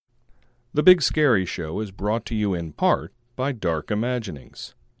The Big Scary Show is brought to you in part by Dark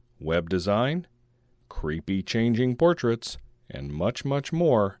Imaginings. Web design, creepy changing portraits, and much, much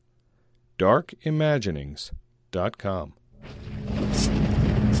more. darkimaginings.com.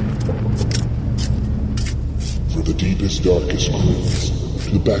 For the deepest, darkest crypts,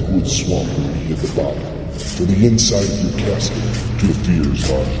 to the backwoods swamp at the bottom, from the inside of your casket to the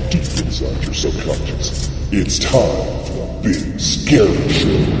fears lying deep inside your subconscious, it's time for the Big Scary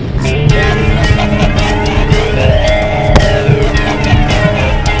Show.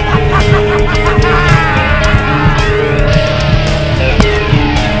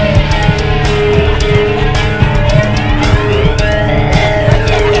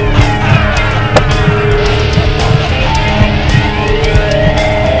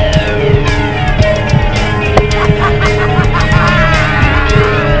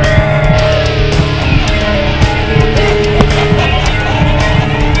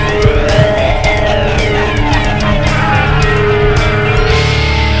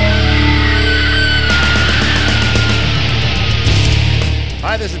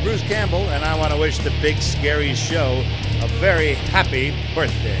 The Big Scary Show a very happy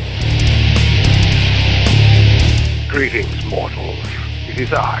birthday. Greetings, mortals. It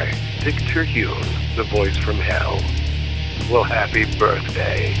is I, Victor Hume, the voice from hell. Well, happy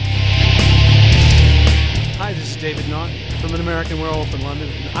birthday. Hi, this is David Naughton from An American Werewolf in London,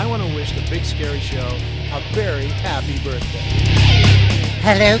 and I want to wish the Big Scary Show a very happy birthday.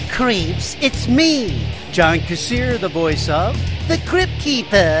 Hello, creeps. It's me, John Kassir, the voice of the Crypt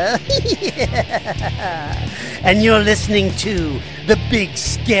Keeper. And you're listening to The Big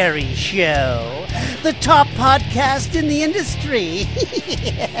Scary Show, the top podcast in the industry.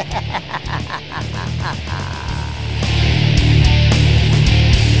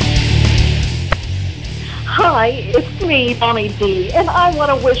 Hi, it's me, Bonnie D, and I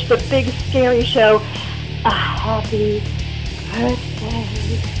want to wish The Big Scary Show a happy birthday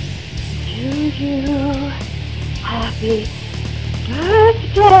to you. Happy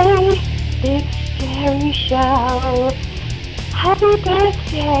birthday, Big Scary Show. Happy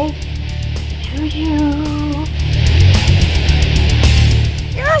birthday to you.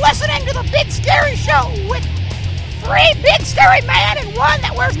 You're listening to The Big Scary Show with 3 big scary men and 1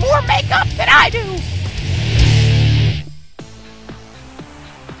 that wears more makeup than I do.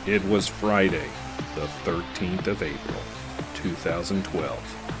 It was Friday, the 13th of April, 2012,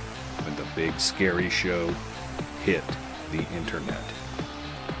 when The Big Scary Show hit the internet,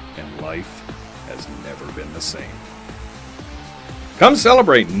 and life has never been the same. Come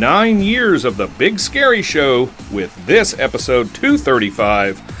celebrate 9 years of The Big Scary Show with this episode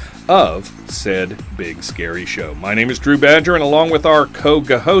 235 of said Big Scary Show. My name is Drew Badger, and along with our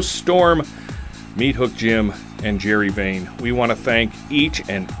co-host Storm, Meat Hook Jim, and Jerry Vane, we want to thank each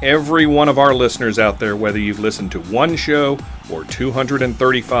and every one of our listeners out there, whether you've listened to one show or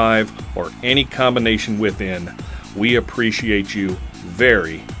 235 or any combination within. We appreciate you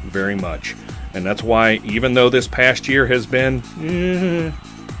very, very much. And that's why, even though this past year has been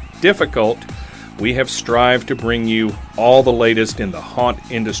difficult, we have strived to bring you all the latest in the haunt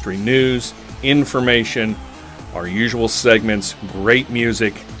industry news, information, our usual segments, great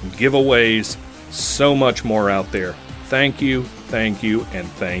music, giveaways, so much more out there. Thank you, and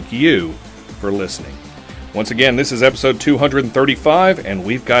thank you for listening. Once again, this is episode 235, and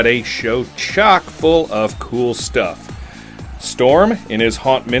we've got a show chock full of cool stuff. Storm, in his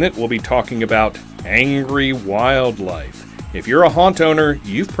Haunt Minute, will be talking about angry wildlife. If you're a haunt owner,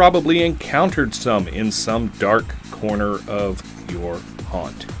 you've probably encountered some in some dark corner of your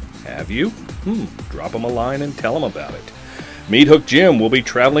haunt. Have you? Drop them a line and tell them about it. Meat Hook Jim will be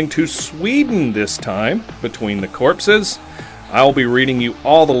traveling to Sweden this time, between the corpses. I'll be reading you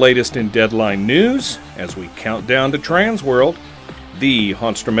all the latest in Deadline news as we count down to Transworld. The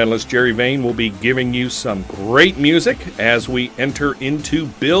Haunstrumentalist Jerry Vane will be giving you some great music as we enter into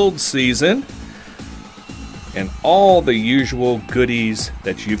build season, and all the usual goodies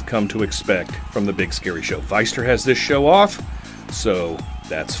that you've come to expect from the Big Scary Show. Weister has this show off, so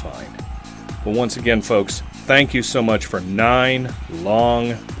that's fine. Well, once again, folks, thank you so much for 9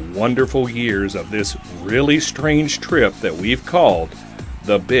 long, wonderful years of this really strange trip that we've called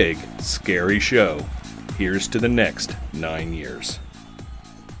The Big Scary Show. Here's to the next 9 years.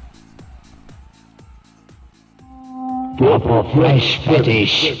 Fresh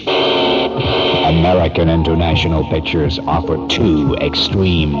fetish. American International Pictures offer 2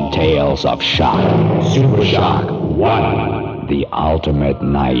 extreme tales of shock. Super Shock 1. The ultimate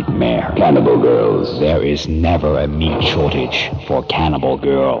nightmare. Cannibal Girls. There is never a meat shortage for Cannibal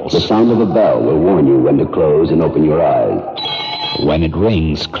Girls. The sound of a bell will warn you when to close and open your eyes. When it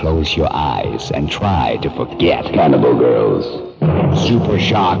rings, close your eyes and try to forget Cannibal Girls. Super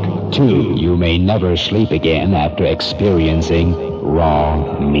Shock 2. You may never sleep again after experiencing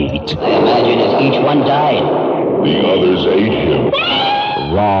raw meat. I imagine as each one died, The others ate him.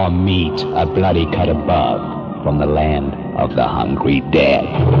 Raw meat, a bloody cut above from the land of the hungry dead.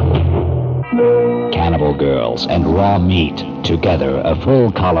 Cannibal Girls and Raw Meat together, a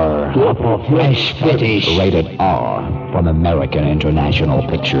full-color fresh fetish rated R from American International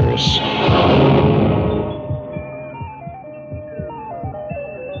Pictures.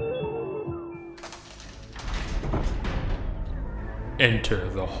 Enter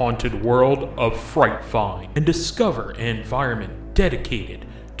the haunted world of Fright Find and discover an environment dedicated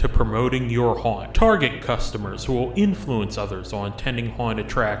to promoting your haunt. Target customers who will influence others on attending haunted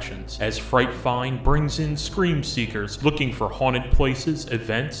attractions, as Fright Find brings in scream seekers looking for haunted places,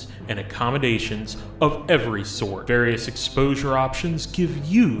 events, and accommodations of every sort. Various exposure options give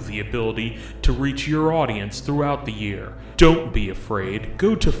you the ability to reach your audience throughout the year. Don't be afraid.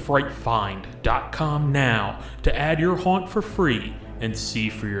 Go to frightfind.com now to add your haunt for free and see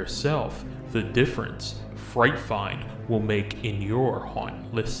for yourself the difference Fright Find will make in your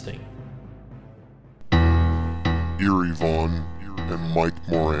haunt listing. Eerie Vaughn and Mike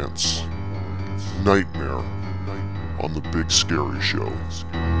Morantz. Nightmare on the Big Scary Show.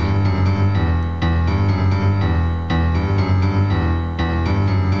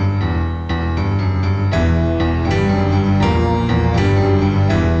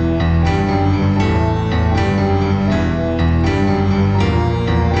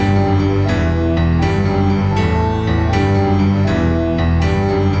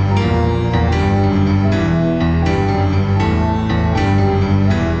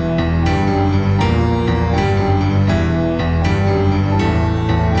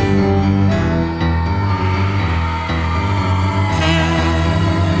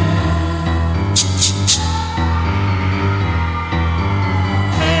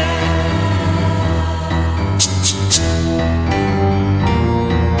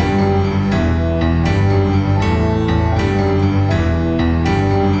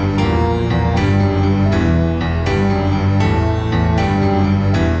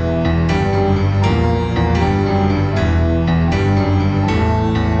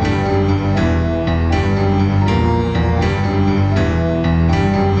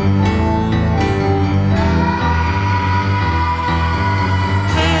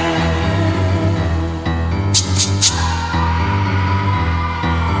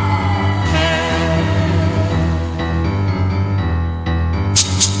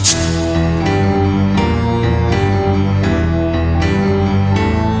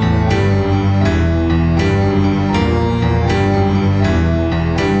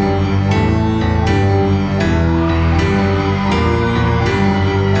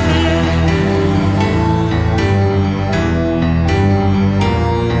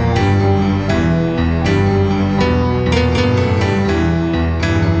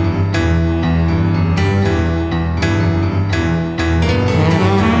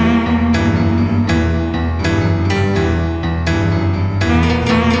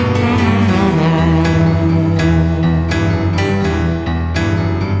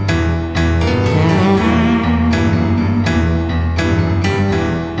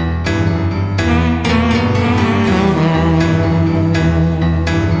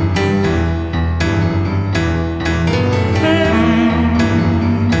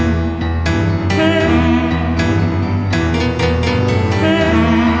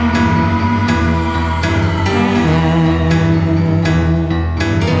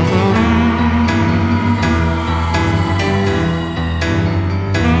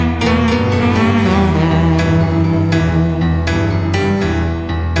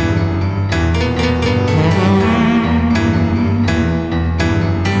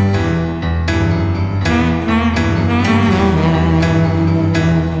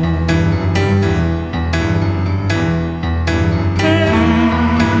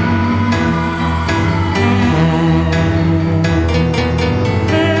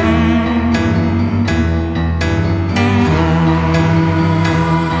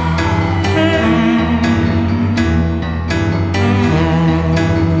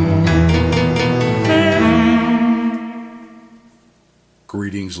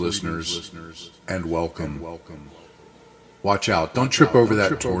 Greetings, listeners, and welcome. Watch out, don't trip over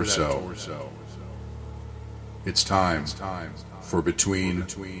that torso. It's time for Between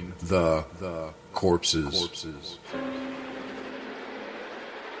the Corpses.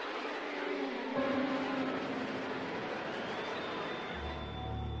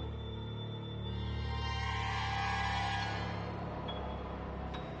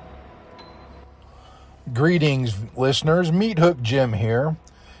 Greetings, listeners. Meat Hook Jim here.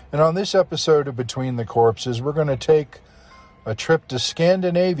 And on this episode of Between the Corpses, we're going to take a trip to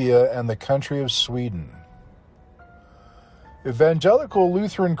Scandinavia and the country of Sweden. Evangelical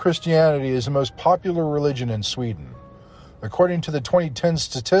Lutheran Christianity is the most popular religion in Sweden. According to the 2010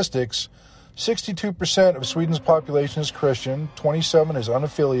 statistics, 62% of Sweden's population is Christian, 27% is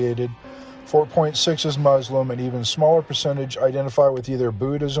unaffiliated, 4.6% is Muslim, and even smaller percentage identify with either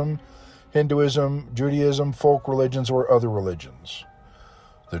Buddhism, Hinduism, Judaism, folk religions, or other religions.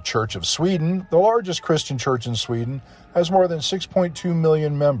 The Church of Sweden, the largest Christian church in Sweden, has more than 6.2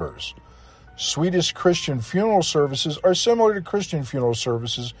 million members. Swedish Christian funeral services are similar to Christian funeral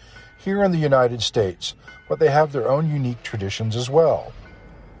services here in the United States, but they have their own unique traditions as well.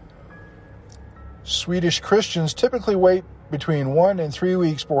 Swedish Christians typically wait between 1 and 3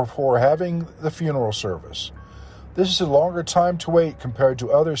 weeks before having the funeral service. This is a longer time to wait compared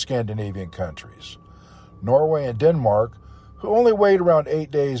to other Scandinavian countries, Norway and Denmark, who only wait around 8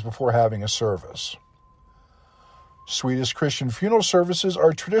 days before having a service. Swedish Christian funeral services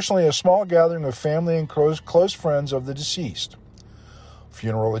are traditionally a small gathering of family and close friends of the deceased.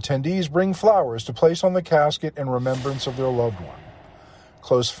 Funeral attendees bring flowers to place on the casket in remembrance of their loved one.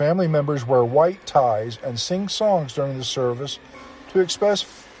 Close family members wear white ties and sing songs during the service to express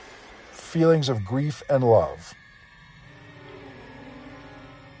feelings of grief and love.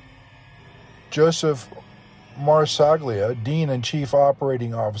 Joseph Marsaglia, Dean and Chief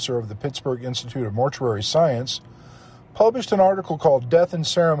Operating Officer of the Pittsburgh Institute of Mortuary Science, published an article called Death and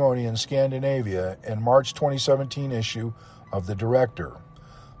Ceremony in Scandinavia in March 2017 issue of The Director.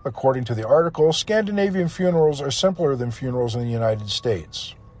 According to the article, Scandinavian funerals are simpler than funerals in the United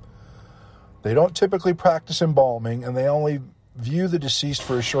States. They don't typically practice embalming, and they only view the deceased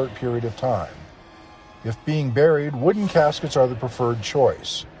for a short period of time. If being buried, wooden caskets are the preferred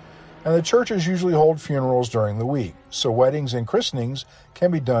choice. And the churches usually hold funerals during the week, so weddings and christenings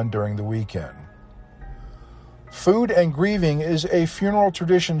can be done during the weekend. Food and grieving is a funeral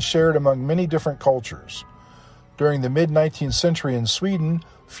tradition shared among many different cultures. During the mid-19th century in Sweden,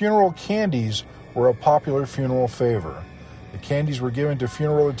 funeral candies were a popular funeral favor. The candies were given to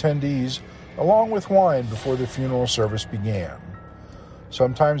funeral attendees along with wine before the funeral service began.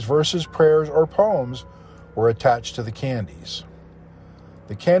 Sometimes verses, prayers, or poems were attached to the candies.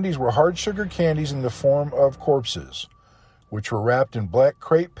 The candies were hard sugar candies in the form of corpses, which were wrapped in black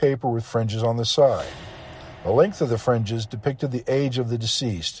crepe paper with fringes on the side. The length of the fringes depicted the age of the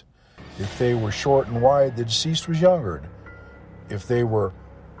deceased. If they were short and wide, the deceased was younger. If they were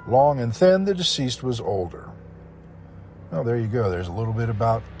long and thin, the deceased was older. Well, there you go. There's a little bit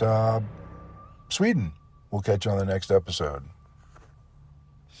about Sweden. We'll catch you on the next episode.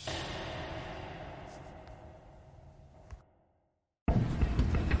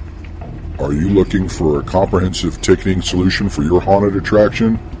 Are you looking for a comprehensive ticketing solution for your haunted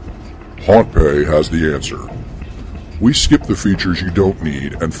attraction? HauntPay has the answer. We skip the features you don't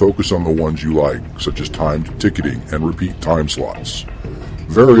need and focus on the ones you like, such as timed ticketing and repeat time slots,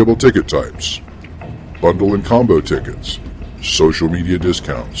 variable ticket types, bundle and combo tickets, social media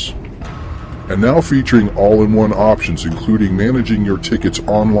discounts, and now featuring all-in-one options including managing your tickets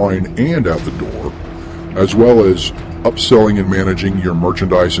online and at the door, as well as upselling and managing your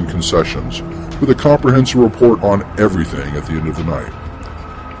merchandise and concessions with a comprehensive report on everything at the end of the night.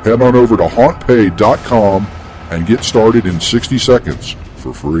 Head on over to hauntpay.com and get started in 60 seconds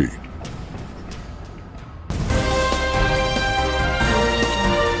for free.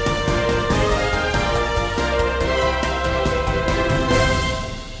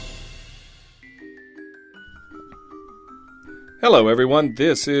 Hello everyone,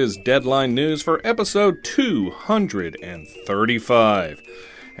 this is Deadline News for episode 235.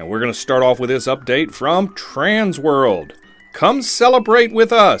 And we're going to start off with this update from Transworld. Come celebrate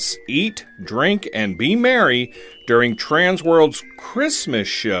with us, eat, drink, and be merry during Transworld's Christmas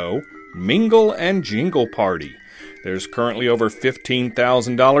show, Mingle and Jingle Party. There's currently over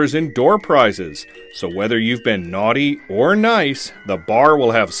 $15,000 in door prizes, so whether you've been naughty or nice, the bar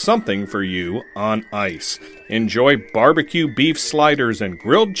will have something for you on ice. Enjoy barbecue beef sliders and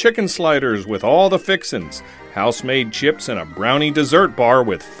grilled chicken sliders with all the fixins, house-made chips, and a brownie dessert bar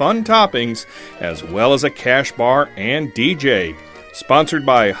with fun toppings, as well as a cash bar and DJ. Sponsored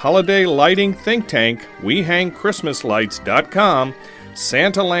by Holiday Lighting Think Tank, WeHangChristmasLights.com,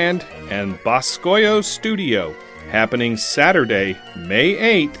 Santaland, and Boscoyo Studio. Happening Saturday, May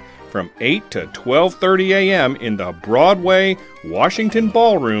 8th from 8 to 12:30 a.m. in the Broadway, Washington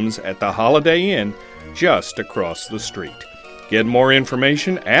ballrooms at the Holiday Inn just across the street. Get more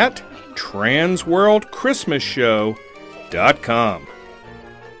information at transworldchristmasshow.com.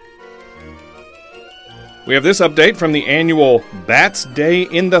 We have this update from the annual Bats Day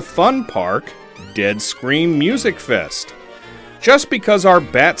in the Fun Park Dead Scream Music Fest. Just because our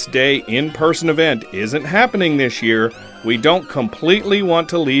Bats Day in-person event isn't happening this year, we don't completely want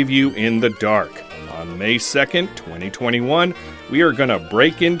to leave you in the dark. On May 2nd, 2021, we are going to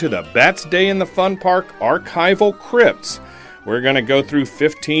break into the Bats Day in the Fun Park archival crypts. We're going to go through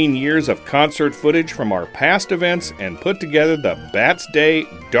 15 years of concert footage from our past events and put together the Bats Day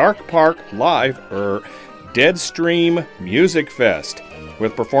Dark Park Live Deadstream Music Fest,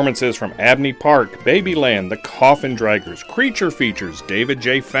 with performances from Abney Park, Babyland, The Coffin Draggers, Creature Features, David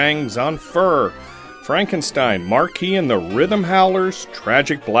J. Fangs on Fur, Frankenstein, Marquee and the Rhythm Howlers,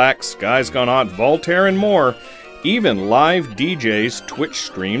 Tragic Black, Skies Gone Hot, Voltaire, and more. Even live DJs Twitch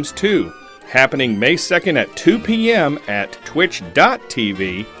streams too, happening May 2nd at 2 p.m. at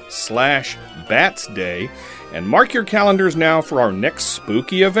twitch.tv/BatsDay. And mark your calendars now for our next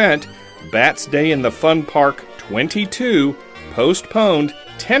spooky event, Bats Day in the Fun Park 22, postponed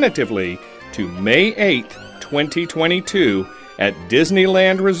tentatively to May 8th, 2022 at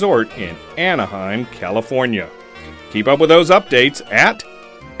Disneyland Resort in Anaheim, California. Keep up with those updates at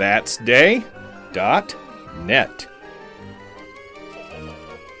batsday.net.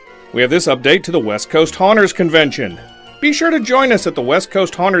 We have this update to the West Coast Haunters Convention. Be sure to join us at the West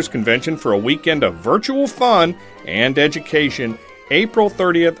Coast Haunters Convention for a weekend of virtual fun and education, April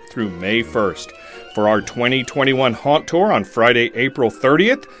 30th through May 1st. For our 2021 Haunt Tour on Friday, April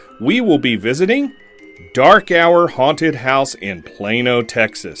 30th, we will be visiting Dark Hour Haunted House in Plano,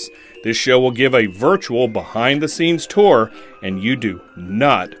 Texas. This show will give a virtual behind-the-scenes tour, and you do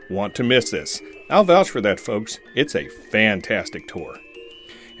not want to miss this. I'll vouch for that, folks. It's a fantastic tour.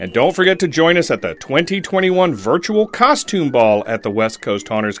 And don't forget to join us at the 2021 Virtual Costume Ball at the West Coast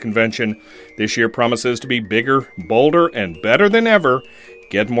Haunters Convention. This year promises to be bigger, bolder, and better than ever.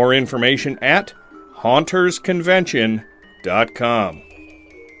 Get more information at hauntersconvention.com.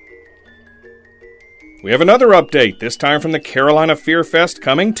 We have another update, this time from the Carolina Fear Fest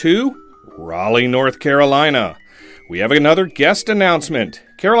coming to Raleigh, North Carolina. We have another guest announcement.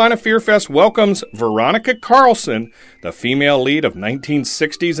 Carolina Fear Fest welcomes Veronica Carlson, the female lead of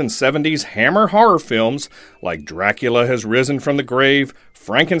 1960s and 70s Hammer horror films like Dracula Has Risen from the Grave,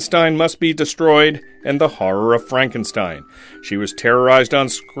 Frankenstein Must Be Destroyed, and The Horror of Frankenstein. She was terrorized on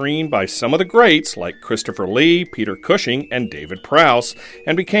screen by some of the greats like Christopher Lee, Peter Cushing, and David Prowse,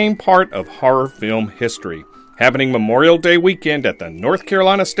 and became part of horror film history. Happening Memorial Day weekend at the North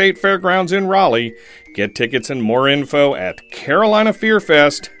Carolina State Fairgrounds in Raleigh. Get tickets and more info at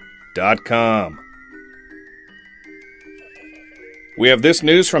carolinafearfest.com. We have this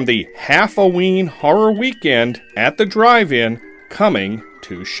news from the Halloween Horror Weekend at the Drive-In coming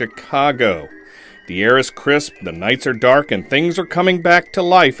to Chicago. The air is crisp, the nights are dark, and things are coming back to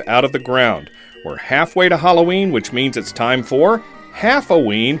life out of the ground. We're halfway to Halloween, which means it's time for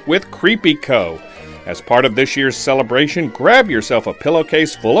Half-a-Ween with Creepy Co. As part of this year's celebration, grab yourself a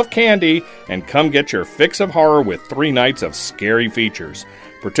pillowcase full of candy and come get your fix of horror with 3 nights of scary features.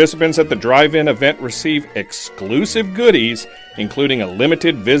 Participants at the drive-in event receive exclusive goodies, including a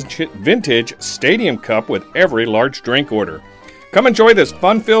limited vintage stadium cup with every large drink order. Come enjoy this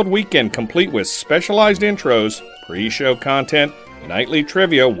fun-filled weekend complete with specialized intros, pre-show content, nightly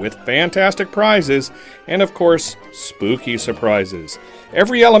trivia with fantastic prizes, and of course, spooky surprises.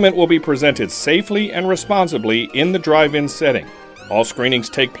 Every element will be presented safely and responsibly in the drive-in setting. All screenings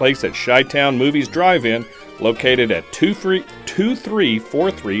take place at Chi-Town Movies Drive-In, located at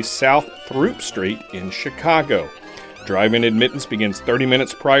 2343 South Throop Street in Chicago. Drive-in admittance begins 30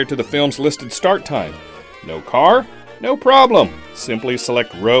 minutes prior to the film's listed start time. No car? No problem. Simply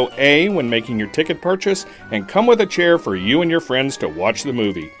select row A when making your ticket purchase and come with a chair for you and your friends to watch the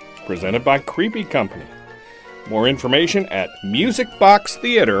movie. Presented by Creepy Company. More information at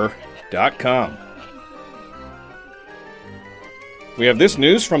musicboxtheater.com. We have this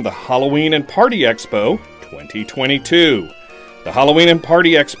news from the Halloween and Party Expo 2022. The Halloween and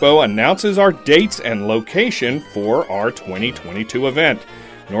Party Expo announces our dates and location for our 2022 event.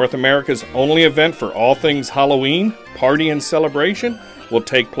 North America's only event for all things Halloween, party, and celebration will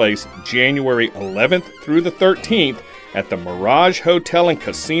take place January 11th through the 13th at the Mirage Hotel and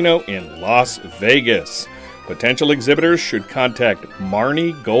Casino in Las Vegas. Potential exhibitors should contact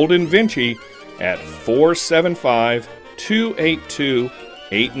Marnie Golden Vinci at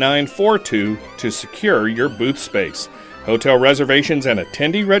 475-282-8942 to secure your booth space. Hotel reservations and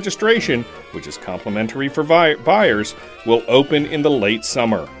attendee registration, which is complimentary for buyers, will open in the late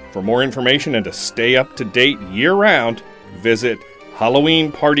summer. For more information and to stay up to date year-round, visit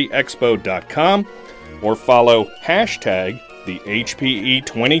HalloweenPartyExpo.com or follow hashtag the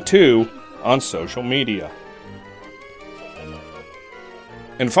HPE22 on social media.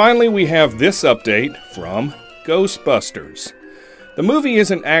 And finally, we have this update from Ghostbusters. The movie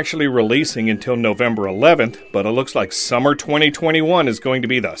isn't actually releasing until November 11th, but it looks like summer 2021 is going to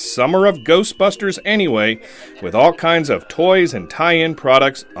be the summer of Ghostbusters anyway, with all kinds of toys and tie-in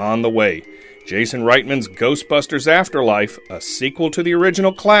products on the way. Jason Reitman's Ghostbusters Afterlife, a sequel to the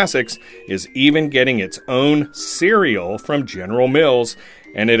original classics, is even getting its own cereal from General Mills,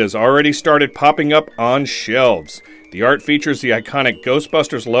 and it has already started popping up on shelves. The art features the iconic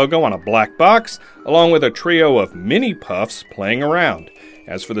Ghostbusters logo on a black box, along with a trio of mini puffs playing around.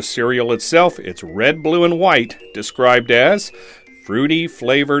 As for the cereal itself, it's red, blue, and white, described as fruity,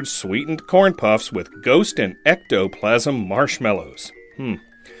 flavored, sweetened corn puffs with ghost and ectoplasm marshmallows.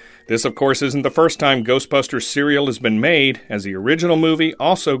 This, of course, isn't the first time Ghostbusters cereal has been made, as the original movie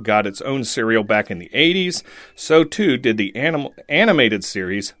also got its own cereal back in the 80s. So too did the animated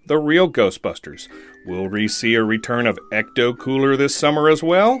series, The Real Ghostbusters. Will we see a return of Ecto Cooler this summer as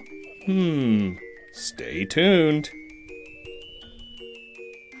well? Stay tuned.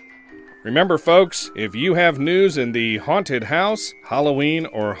 Remember, folks, if you have news in the haunted house, Halloween,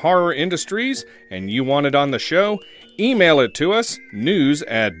 or horror industries, and you want it on the show, email it to us,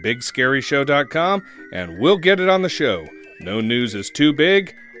 news@bigscaryshow.com, and we'll get it on the show. No news is too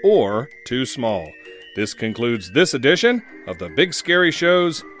big or too small. This concludes this edition of the Big Scary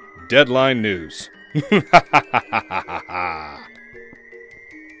Show's Deadline News.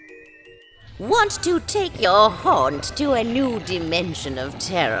 Want to take your haunt to a new dimension of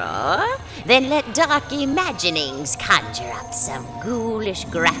terror? Then let Dark Imaginings conjure up some ghoulish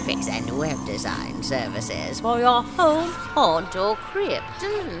graphics and web design services for your home, haunt, or crypt.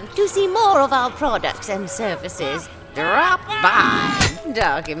 To see more of our products and services, drop by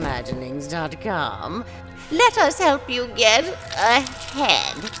darkimaginings.com. Let us help you get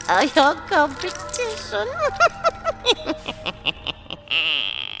ahead of your competition.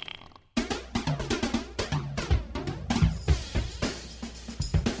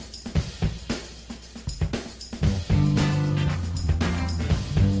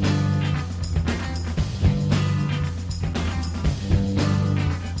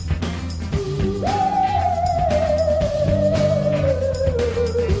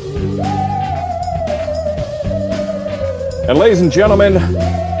 And ladies and gentlemen,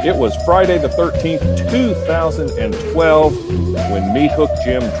 it was Friday the 13th, 2012, when Meat Hook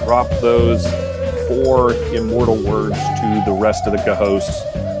Jim dropped those 4 immortal words to the rest of the co-hosts.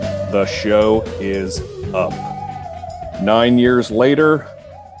 The show is up. 9 years later,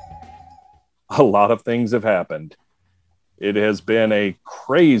 a lot of things have happened. It has been a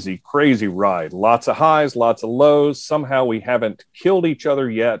crazy, crazy ride. Lots of highs, lots of lows. Somehow we haven't killed each other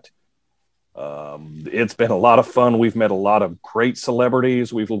yet. It's been a lot of fun. We've met a lot of great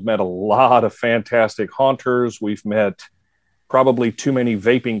celebrities. We've met a lot of fantastic haunters. We've met probably too many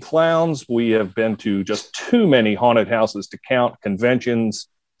vaping clowns. We have been to just too many haunted houses to count. Conventions,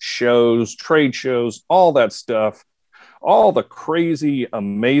 shows, trade shows, all that stuff. All the crazy,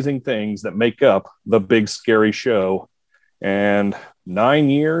 amazing things that make up the Big Scary Show. And 9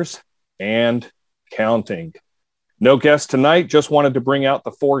 years and counting. No guest tonight, just wanted to bring out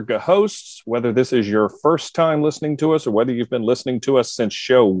the 4 hosts, whether this is your first time listening to us or whether you've been listening to us since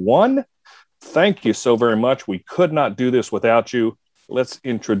show 1. Thank you so very much. We could not do this without you. Let's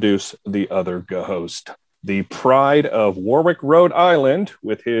introduce the other host. The pride of Warwick, Rhode Island,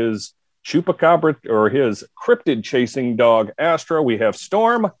 with his chupacabra or his cryptid chasing dog, Astro. We have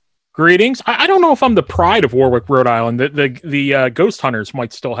Storm. Greetings. I don't know if I'm the pride of Warwick, Rhode Island. The ghost hunters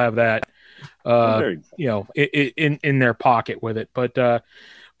might still have that. In their pocket with it, but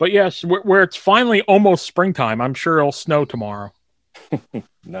yes, where it's finally almost springtime. I'm sure it'll snow tomorrow.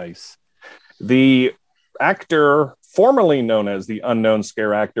 Nice. The actor formerly known as the Unknown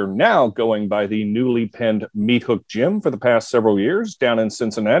Scare Actor, now going by the newly penned Meat Hook Jim for the past several years down in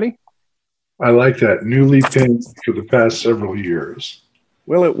Cincinnati. I like that, newly penned for the past several years.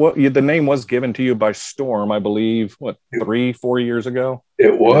 Well, the name was given to you by Storm, I believe, 3-4 years ago?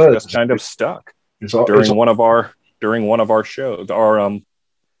 It was. It's just kind of stuck during one of our shows, our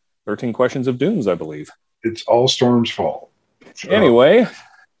 13 Questions of Dooms, I believe. It's all Storm's fault. So anyway,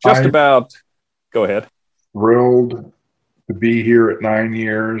 go ahead. Thrilled to be here at 9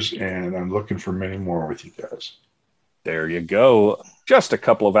 years, and I'm looking for many more with you guys. There you go. Just a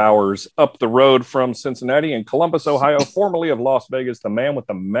couple of hours up the road from Cincinnati in Columbus, Ohio, formerly of Las Vegas, the man with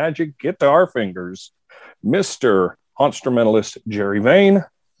the magic guitar fingers, Mr. Instrumentalist Jerry Vane.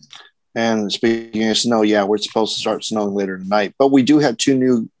 And speaking of snow, yeah, we're supposed to start snowing later tonight. But we do have 2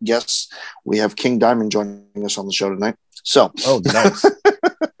 new guests. We have King Diamond joining us on the show tonight. So, oh, nice.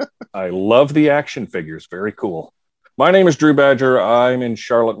 I love the action figures. Very cool. My name is Drew Badger. I'm in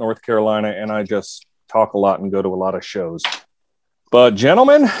Charlotte, North Carolina, and I just talk a lot and go to a lot of shows. But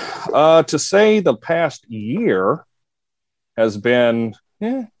gentlemen, to say the past year has been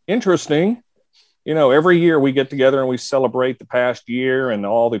interesting. You know, every year we get together and we celebrate the past year and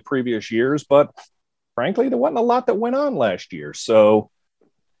all the previous years, but frankly, there wasn't a lot that went on last year. So,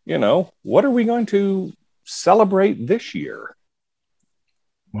 you know, what are we going to celebrate this year?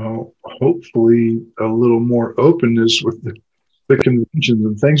 Well, hopefully a little more openness with the conventions,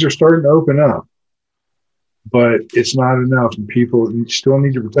 and things are starting to open up. But it's not enough, and people still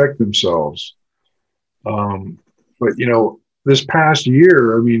need to protect themselves. But, you know, this past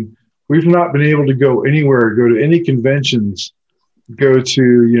year, I mean, we've not been able to go anywhere, go to any conventions, go to,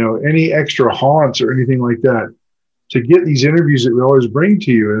 you know, any extra haunts or anything like that to get these interviews that we always bring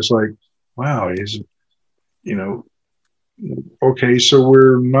to you. And it's like, wow, you know, okay, so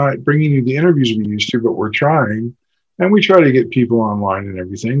we're not bringing you the interviews we used to, but we're trying. And we try to get people online and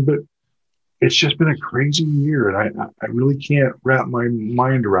everything, but it's just been a crazy year, and I really can't wrap my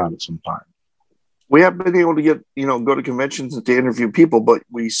mind around it sometimes. We have been able to get, you know, go to conventions and to interview people, but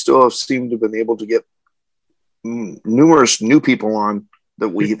we still seem to have been able to get numerous new people on that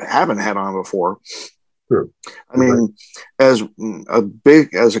we haven't had on before. Sure. I mean, as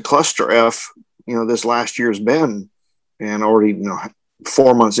a cluster F, you know, this last year's been, and already, you know,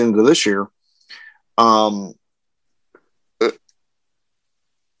 4 months into this year,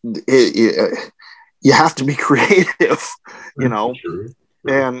 you have to be creative, you know,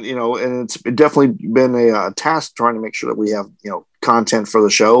 and, you know, and it's definitely been a task trying to make sure that we have, you know, content for the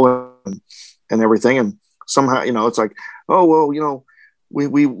show and everything. And somehow, you know, it's like, oh, well, you know,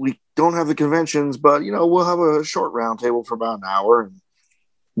 we don't have the conventions, but, you know, we'll have a short roundtable for about an hour. And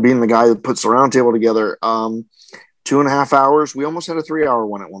being the guy that puts the roundtable together, 2.5 hours, we almost had a 3-hour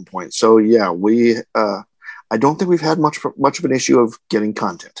one at one point. So yeah, I don't think we've had much of an issue of getting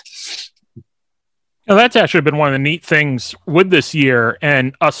content. Now, that's actually been one of the neat things with this year,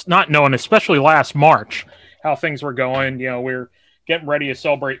 and us not knowing, especially last March, how things were going. You know, we're getting ready to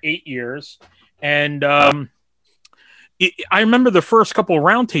celebrate 8 years, and I remember the first couple of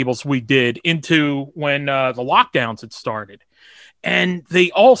roundtables we did into when the lockdowns had started, and they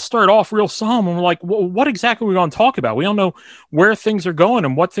all start off real solemn, and we're like, well, what exactly are we going to talk about? We don't know where things are going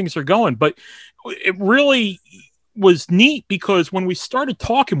and what things are going, but it really was neat because when we started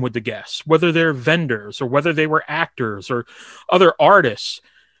talking with the guests, whether they're vendors or whether they were actors or other artists,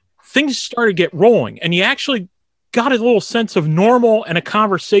 things started to get rolling, and you actually got a little sense of normal and a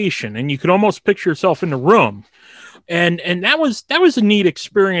conversation, and you could almost picture yourself in the room. And that was a neat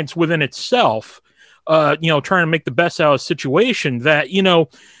experience within itself, you know, trying to make the best out of a situation that, you know,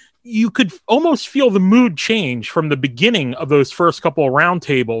 you could almost feel the mood change from the beginning of those first couple of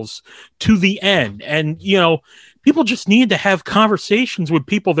roundtables to the end. And, you know, people just need to have conversations with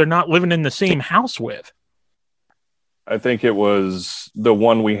people they're not living in the same house with. I think it was the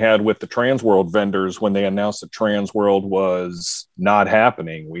one we had with the Transworld vendors when they announced that Transworld was not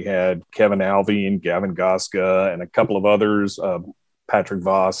happening. We had Kevin Alvey, Gavin Goska, and a couple of others, Patrick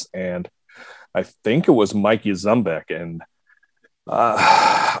Voss, and I think it was Mike Zumbek. And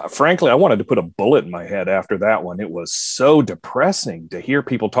frankly, I wanted to put a bullet in my head after that one. It was so depressing to hear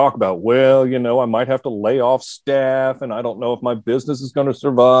people talk about, well, you know, I might have to lay off staff and I don't know if my business is going to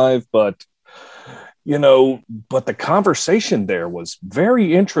survive, but, you know, but the conversation there was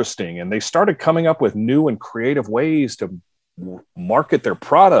very interesting, and they started coming up with new and creative ways to market their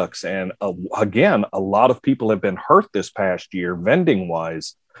products. And again, a lot of people have been hurt this past year, vending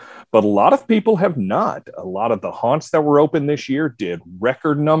wise, but a lot of people have not. A lot of the haunts that were open this year did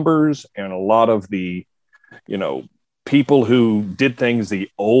record numbers, and a lot of the, you know, people who did things the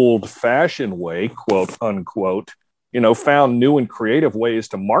old fashioned way, quote unquote, you know, found new and creative ways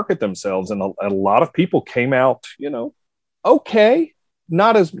to market themselves. And a lot of people came out, you know, okay,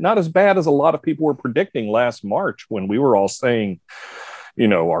 not as bad as a lot of people were predicting last March when we were all saying, you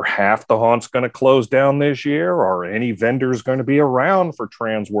know, are half the haunts going to close down this year? Are any vendors going to be around for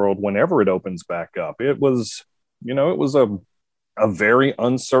Transworld whenever it opens back up? It was, you know, it was a very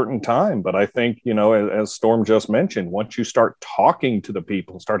uncertain time. But I think, you know, as Storm just mentioned, once you start talking to the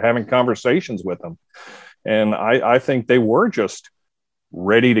people, start having conversations with them, and I think they were just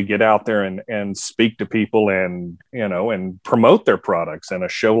ready to get out there and speak to people and, you know, and promote their products. And a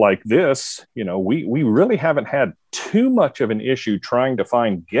show like this, you know, we really haven't had too much of an issue trying to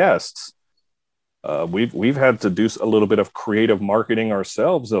find guests. We've had to do a little bit of creative marketing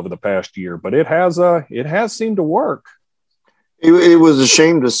ourselves over the past year, but it has seemed to work. It was a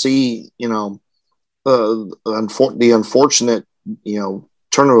shame to see, you know, the unfortunate, you know,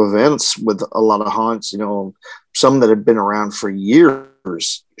 turn of events with a lot of haunts, you know, some that have been around for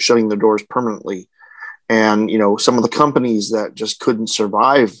years, shutting their doors permanently. And, you know, some of the companies that just couldn't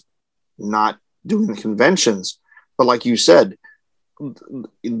survive not doing the conventions. But like you said,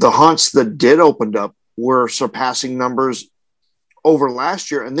 the haunts that did opened up were surpassing numbers over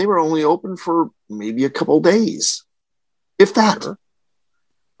last year, and they were only open for maybe a couple days, if that.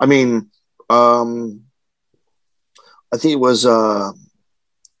 I mean, I think it was, oh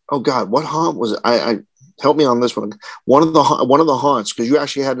God, what haunt was it? I help me on this one. One of the haunts, because you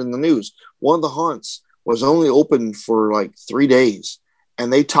actually had it in the news, one of the haunts was only open for like 3 days,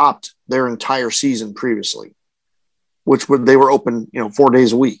 and they topped their entire season previously, they were open, you know, 4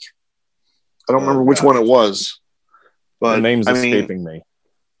 days a week. I don't remember which one it was, but the name's escaping me.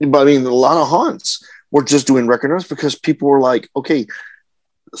 But I mean, a lot of haunts were just doing record numbers because people were like, okay,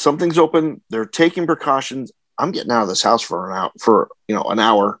 something's open. They're taking precautions. I'm getting out of this house for an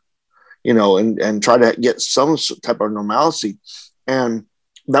hour, you know, and try to get some type of normalcy. And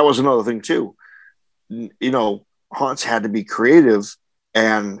that was another thing too. You know, haunts had to be creative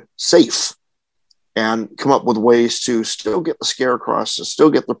and safe and come up with ways to still get the scare across, to still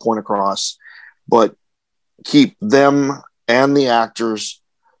get the point across, but keep them and the actors,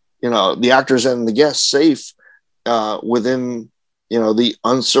 you know, the actors and the guests safe within, you know, the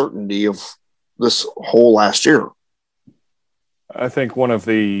uncertainty of this whole last year. I think one of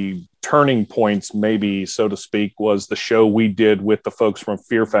the turning points, maybe, so to speak, was the show we did with the folks from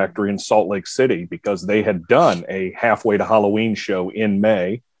Fear Factory in Salt Lake City, because they had done a halfway to Halloween show in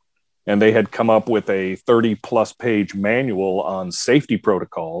May, and they had come up with a 30-plus page manual on safety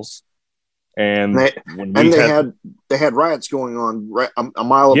protocols. And they had riots going on right a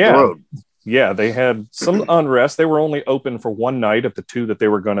mile up the road. Yeah, they had some unrest. They were only open for one night of the two that they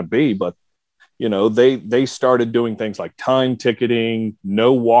were going to be, but you know, they started doing things like time ticketing,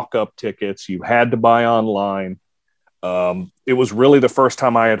 no walk-up tickets. You had to buy online. It was really the first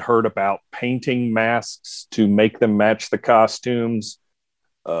time I had heard about painting masks to make them match the costumes.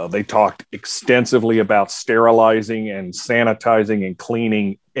 They talked extensively about sterilizing and sanitizing and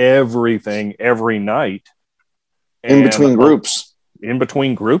cleaning everything every night. In between groups. In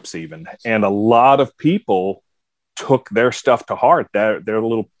between groups even. And a lot of people took their stuff to heart. Their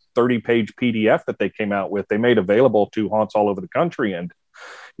little 30-page PDF that they came out with, they made available to haunts all over the country. And,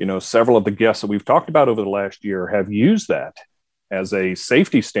 you know, several of the guests that we've talked about over the last year have used that as a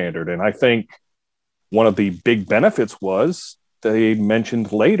safety standard. And I think one of the big benefits was they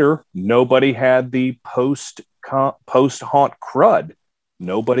mentioned later, nobody had the post-haunt crud.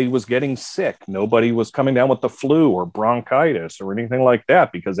 Nobody was getting sick. Nobody was coming down with the flu or bronchitis or anything like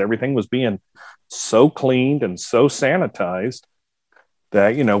that, because everything was being so cleaned and so sanitized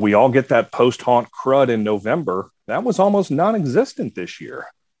that, you know, we all get that post-haunt crud in November. That was almost non-existent this year.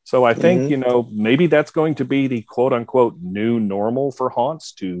 So I think, you know, maybe that's going to be the quote-unquote new normal for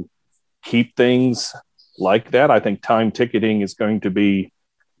haunts, to keep things like that. I think time ticketing is going to be,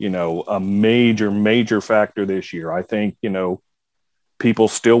 you know, a major factor this year. I think, you know, people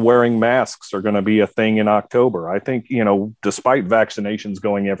still wearing masks are going to be a thing in October. I think, you know, despite vaccinations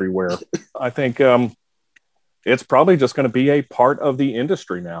going everywhere, I think it's probably just going to be a part of the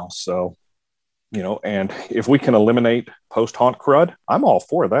industry now. So, you know, and if we can eliminate post-haunt crud, I'm all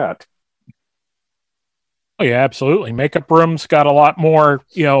for that. Oh yeah, absolutely. Makeup rooms got a lot more,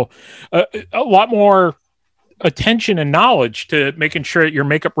 you know, a lot more attention and knowledge to making sure that your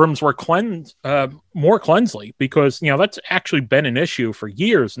makeup rooms were more cleansely, because, you know, that's actually been an issue for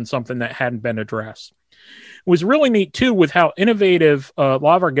years and something that hadn't been addressed. It was really neat too with how innovative a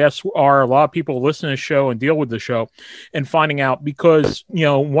lot of our guests are. A lot of people listen to the show and deal with the show and finding out, because, you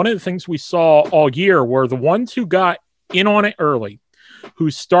know, one of the things we saw all year were the ones who got in on it early,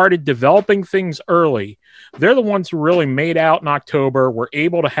 who started developing things early. They're the ones who really made out in October, were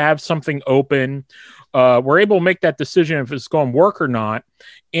able to have something open, were able to make that decision if it's going to work or not,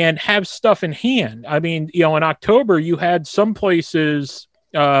 and have stuff in hand. I mean, you know, in October, you had some places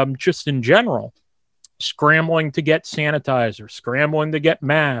just in general scrambling to get sanitizer, scrambling to get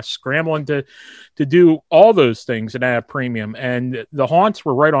masks, scrambling to do all those things at a premium. And the haunts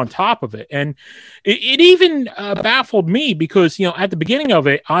were right on top of it. And it even baffled me, because, you know, at the beginning of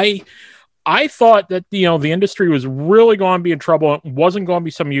it, I thought that, you know, the industry was really going to be in trouble. It wasn't going to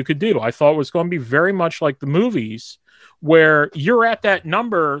be something you could do. I thought it was going to be very much like the movies, where you're at that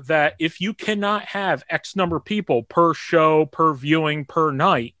number that if you cannot have X number of people per show, per viewing, per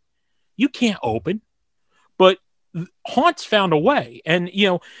night, you can't open. But haunts found a way. And, you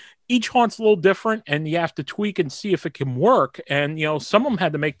know, each haunt's a little different, and you have to tweak and see if it can work. And, you know, some of them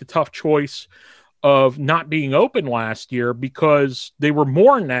had to make the tough choice of not being open last year because they were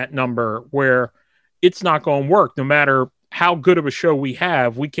more in that number where it's not going to work. No matter how good of a show we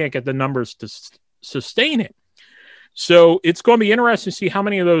have, we can't get the numbers to sustain it. So it's going to be interesting to see how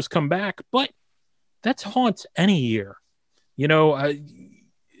many of those come back, but that's haunts any year. You know,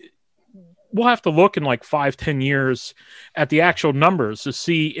 we'll have to look in like 5-10 years at the actual numbers to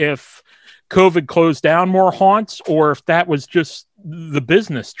see if COVID closed down more haunts or if that was just the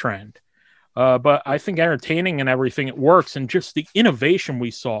business trend. But I think entertaining and everything, it works. And just the innovation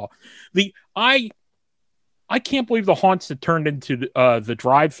we saw. I can't believe the haunts that turned into the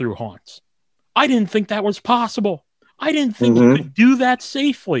drive-through haunts. I didn't think that was possible. I didn't think you could do that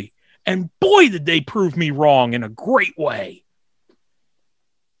safely. And boy, did they prove me wrong in a great way.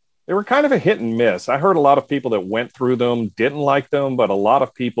 They were kind of a hit and miss. I heard a lot of people that went through them didn't like them, but a lot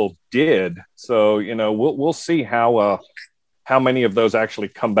of people did. So, you know, we'll see how many of those actually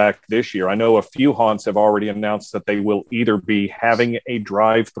come back this year. I know a few haunts have already announced that they will either be having a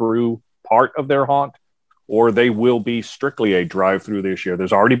drive-through part of their haunt, or they will be strictly a drive-through this year.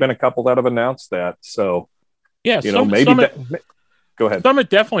 There's already been a couple that have announced that. So, yeah, you know, maybe go ahead. Some it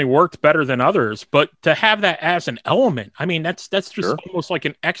definitely worked better than others, but to have that as an element, I mean, that's just almost like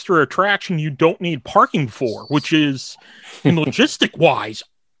an extra attraction you don't need parking for, which is, in logistic wise,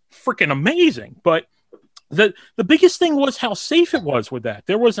 freaking amazing. But the biggest thing was how safe it was with that.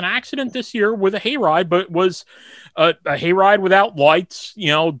 There was an accident this year with a hayride, but it was a hayride without lights, you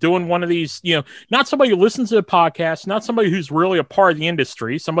know, doing one of these, you know, not somebody who listens to the podcast, not somebody who's really a part of the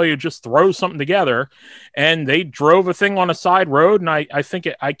industry, somebody who just throws something together, and they drove a thing on a side road. And I think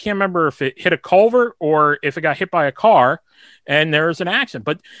I can't remember if it hit a culvert or if it got hit by a car, and there was an accident.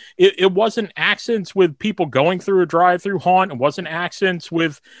 But it wasn't accidents with people going through a drive-through haunt. It wasn't accidents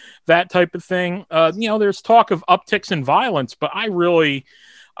with that type of thing. You know, there's talk of upticks in violence, but I really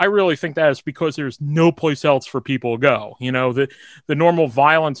think that is because there's no place else for people to go. You know, the normal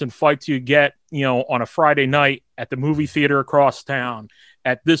violence and fights you get, you know, on a Friday night at the movie theater across town,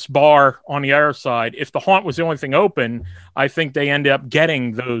 at this bar on the other side. If the haunt was the only thing open, I think they end up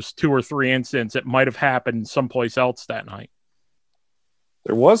getting those 2 or 3 incidents that might have happened someplace else that night.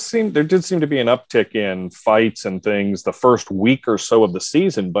 There did seem to be an uptick in fights and things the first week or so of the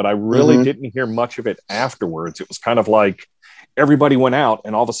season, but I really didn't hear much of it afterwards. It was kind of like everybody went out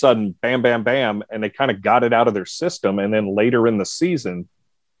and all of a sudden, bam, bam, bam, and they kind of got it out of their system. And then later in the season,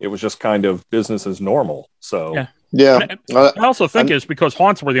 it was just kind of business as normal. So, yeah. I also think it's because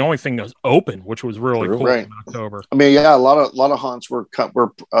haunts were the only thing that was open, which was really cool in October. I mean, yeah, a lot of haunts were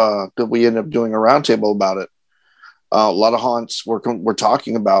that we ended up doing a roundtable about it. A lot of haunts we're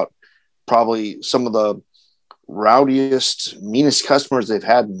talking about probably some of the rowdiest, meanest customers they've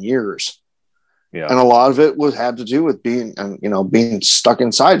had in years. Yeah. And a lot of it had to do with being stuck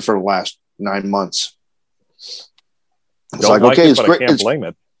inside for the last 9 months. It's it's great. I can't blame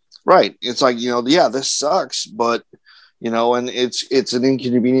it. Right. It's like, you know, yeah, this sucks, but, you know, and it's an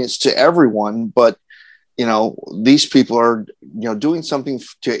inconvenience to everyone, but, you know, these people are, you know, doing something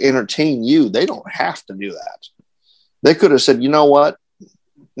to entertain you. They don't have to do that. They could have said, you know what?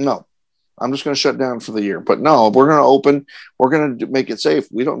 No, I'm just going to shut down for the year. But no, we're going to open. We're going to make it safe.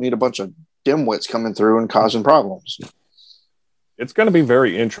 We don't need a bunch of dimwits coming through and causing problems. It's going to be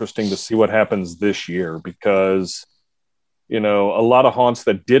very interesting to see what happens this year because, you know, a lot of haunts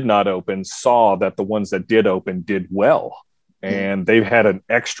that did not open saw that the ones that did open did well. And they've had an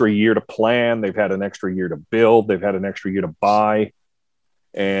extra year to plan. They've had an extra year to build. They've had an extra year to buy.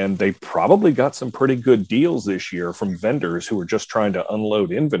 And they probably got some pretty good deals this year from vendors who are just trying to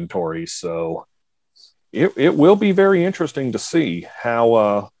unload inventory. So it will be very interesting to see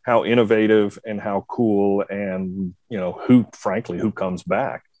how innovative and how cool and, you know, who comes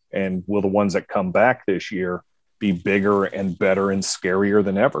back. And will the ones that come back this year be bigger and better and scarier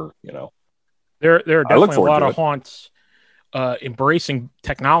than ever? You know, there are definitely a lot of haunts embracing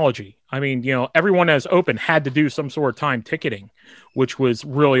technology. I mean, you know, everyone that's open had to do some sort of time ticketing, which was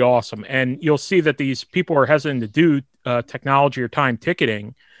really awesome. And you'll see that these people are hesitant to do technology or time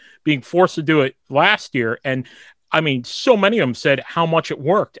ticketing, being forced to do it last year. And I mean, so many of them said how much it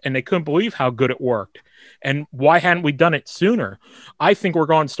worked and they couldn't believe how good it worked. And why hadn't we done it sooner? I think we're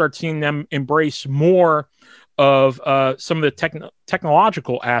going to start seeing them embrace more of some of the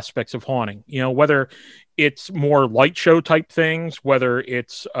technological aspects of haunting, you know, whether it's more light show type things, whether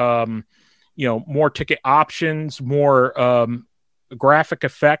it's, you know, more ticket options, more graphic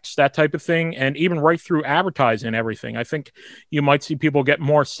effects, that type of thing, and even right through advertising and everything. I think you might see people get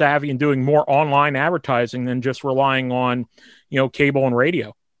more savvy and doing more online advertising than just relying on, you know, cable and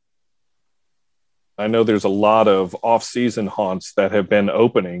radio. I know there's a lot of off-season haunts that have been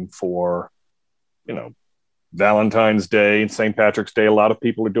opening for Valentine's Day and St. Patrick's Day, a lot of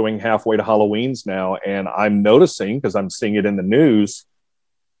people are doing halfway to Halloween's now. And I'm noticing, because I'm seeing it in the news,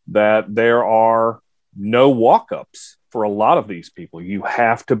 that there are no walk-ups for a lot of these people. You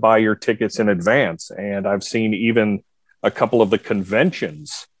have to buy your tickets in advance. And I've seen even a couple of the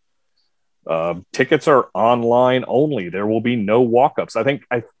conventions, tickets are online only. There will be no walk-ups. I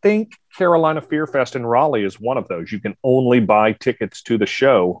think Carolina Fear Fest in Raleigh is one of those. You can only buy tickets to the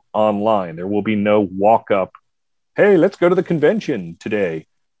show online. There will be no walk-up, hey, let's go to the convention today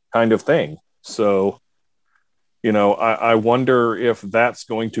kind of thing. So, I wonder if that's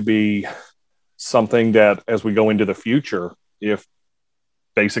going to be something that as we go into the future, if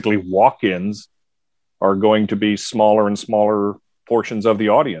basically walk-ins are going to be smaller and smaller portions of the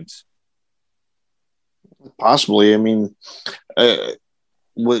audience. Possibly. I mean,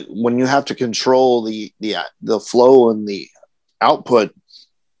 when you have to control the flow and the output,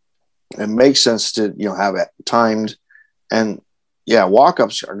 it makes sense to have it timed. And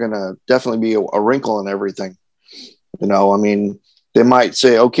walk-ups are going to definitely be a wrinkle in everything. I mean, they might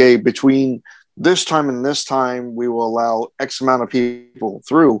say, okay, between this time and this time, we will allow X amount of people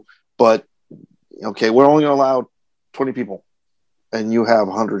through, but okay, we're only going to allow 20 people, and you have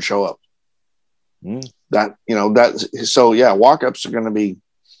 100 show up. Walk-ups are going to be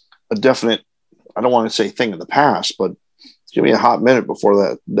a definite, I don't want to say thing of the past, but it's going to be a hot minute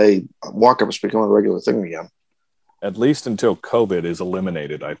before walk-ups become a regular thing again. At least until COVID is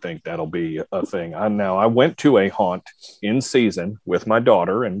eliminated, I think that'll be a thing. I went to a haunt in season with my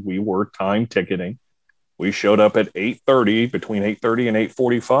daughter, and we were time ticketing. We showed up at 8:30, between 8:30 and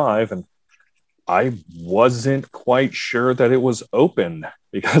 8:45, and I wasn't quite sure that it was open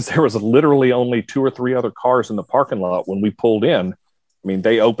because there was literally only 2 or 3 other cars in the parking lot when we pulled in. I mean,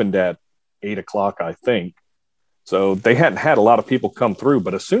 they opened at 8 o'clock, I think. So they hadn't had a lot of people come through,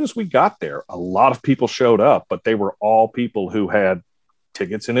 but as soon as we got there, a lot of people showed up, but they were all people who had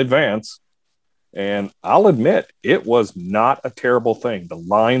tickets in advance. And I'll admit, it was not a terrible thing. The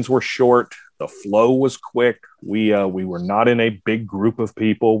lines were short. The flow was quick. We were not in a big group of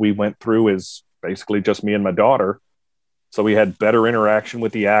people. We went through as basically just me and my daughter. So we had better interaction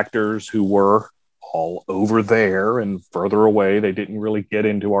with the actors who were all over there and further away. They didn't really get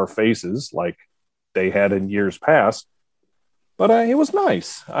into our faces like they had in years past, but it was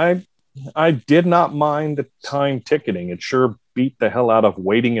nice. I did not mind the time ticketing. It sure beat the hell out of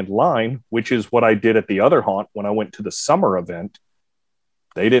waiting in line, which is what I did at the other haunt when I went to the summer event.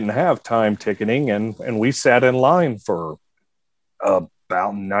 They didn't have time ticketing, and we sat in line for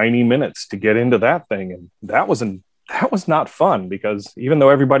about 90 minutes to get into that thing, and that was not fun because even though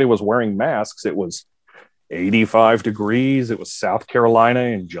everybody was wearing masks, it was 85 degrees. It was South Carolina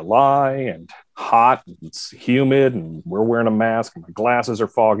in July and hot and it's humid, and we're wearing a mask and my glasses are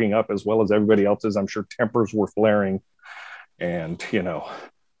fogging up as well as everybody else's. I'm sure tempers were flaring, and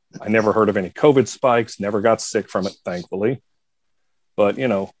I never heard of any COVID spikes, never got sick from it, thankfully. But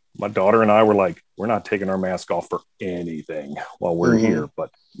my daughter and I were like, we're not taking our mask off for anything while we're here.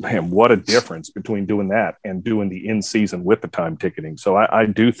 But man, what a difference between doing that and doing the in season with the time ticketing. So I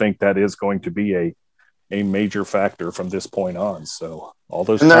do think that is going to be a major factor from this point on. So all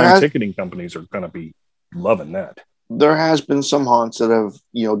those ticketing companies are going to be loving that. There has been some haunts that have,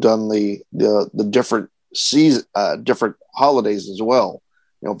 done the different season, different holidays as well.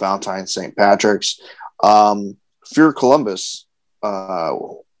 Valentine's, St. Patrick's, Fear Columbus,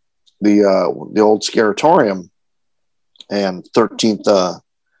 the old Scaratorium and 13th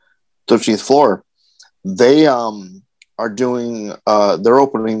floor. They are doing, they're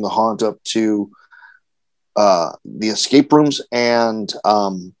opening the haunt up to the escape rooms and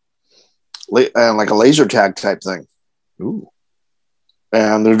like a laser tag type thing. Ooh.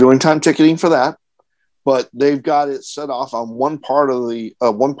 And they're doing time ticketing for that, but they've got it set off on one part of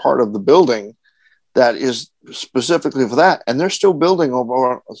the building that is specifically for that. And they're still building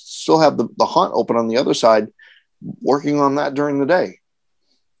over, still have the haunt open on the other side, working on that during the day.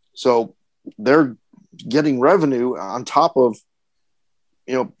 So they're getting revenue on top of,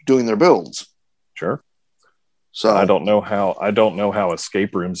 doing their builds. Sure. So I don't know how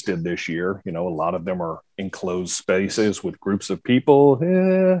escape rooms did this year. A lot of them are enclosed spaces with groups of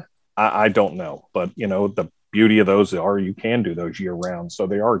people. I don't know, but the beauty of those are you can do those year round, so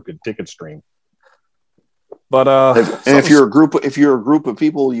they are a good ticket stream. But if you're a group of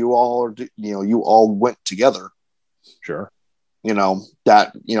people, you all are, you all went together. Sure. If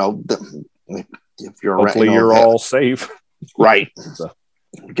you're hopefully you're all safe, right? So,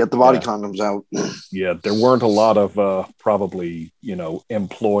 get the body condoms out. Yeah, there weren't a lot of probably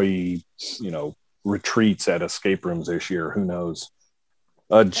employee retreats at escape rooms this year. Who knows?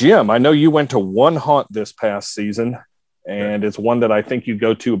 Jim, I know you went to one haunt this past season, and it's one that I think you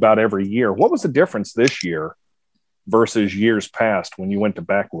go to about every year. What was the difference this year versus years past when you went to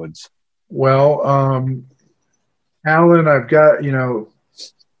Backwoods? Well, Alan, I've got,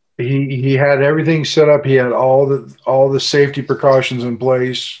 he had everything set up. He had all the safety precautions in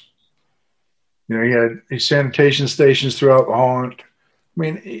place. He had sanitation stations throughout the haunt. I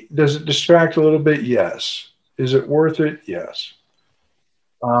mean, does it distract a little bit? Yes. Is it worth it? Yes.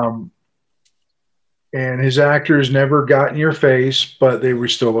 And his actors never got in your face, but they were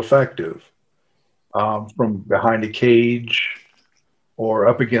still effective. From behind a cage or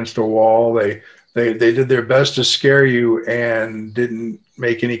up against a wall, they did their best to scare you and didn't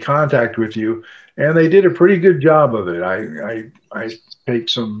make any contact with you, and they did a pretty good job of it. I take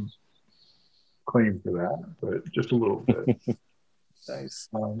some claim for that, but just a little bit. Nice.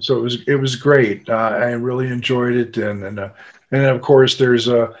 So it was great. I really enjoyed it, and then of course there's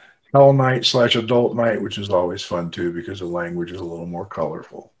a Hell Night / Adult Night, which is always fun too because the language is a little more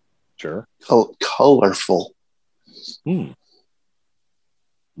colorful. Sure. Colorful.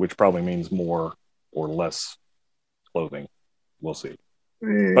 Which probably means more or less clothing. We'll see.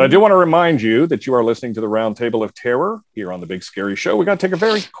 But I do want to remind you that you are listening to the Round Table of Terror here on The Big Scary Show. We got to take a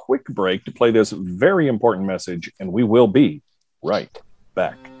very quick break to play this very important message, and we will be right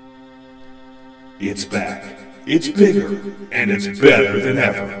back. It's back. It's bigger, and it's better than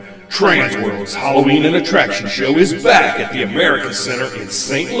ever. Transworld's Halloween and Attraction Show is back at the America Center in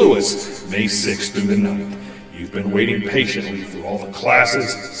St. Louis, May 6th through the 9th. You've been waiting patiently through all the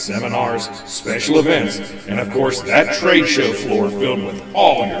classes, seminars, special events, and of course that trade show floor filled with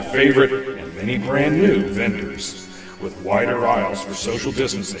all your favorite and many brand new vendors. With wider aisles for social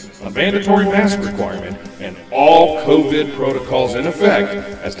distancing, a mandatory mask requirement, and all COVID protocols in effect,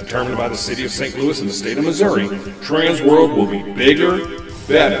 as determined by the city of St. Louis and the state of Missouri, Transworld will be bigger,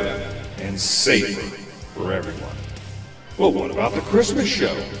 better, and safer for everyone. Well, what about the Christmas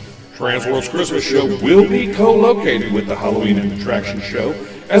show? Transworld's Christmas show will be co-located with the Halloween and Attraction Show,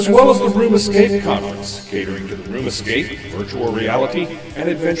 as well as the Room Escape Conference, catering to the Room Escape, virtual reality, and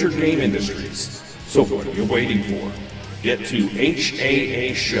adventure game industries. So what are you waiting for? Get to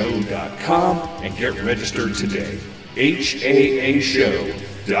haashow.com and get registered today. haashow.com,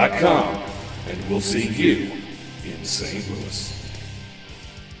 and we'll see you in St. Louis.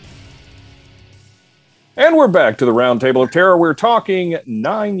 And we're back to the Round Table of Terror. We're talking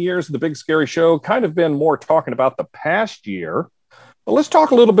 9 years of the Big Scary Show, kind of been more talking about the past year. But let's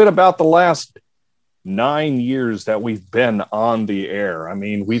talk a little bit about the last 9 years that we've been on the air. I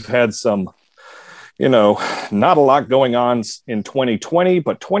mean, we've had some, not a lot going on in 2020,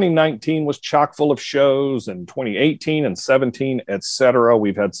 but 2019 was chock full of shows, and 2018 and 17, etc.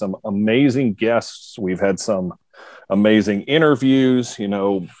 We've had some amazing guests. We've had some amazing interviews.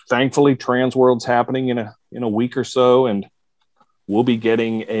 Thankfully, Transworld's happening in a week or so, and we'll be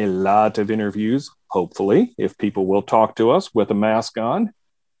getting a lot of interviews, hopefully, if people will talk to us with a mask on.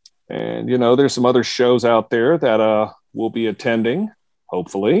 And, there's some other shows out there that we'll be attending,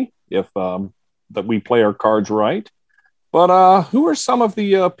 hopefully, if that we play our cards right. But who are some of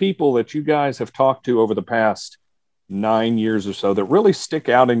the people that you guys have talked to over the past 9 years or so that really stick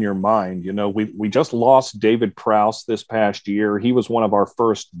out in your mind? We just lost David Prowse this past year. He was one of our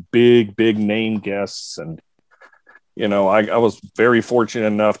first big name guests. And, I was very fortunate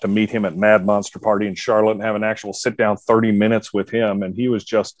enough to meet him at Mad Monster Party in Charlotte and have an actual sit down 30 minutes with him. And he was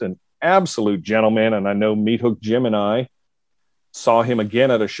just an absolute gentleman. And I know Meat Hook Jim and I saw him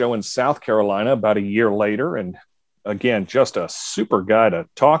again at a show in South Carolina about a year later. And again, just a super guy to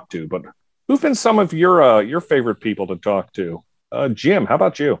talk to. But who've been some of your favorite people to talk to? Jim, how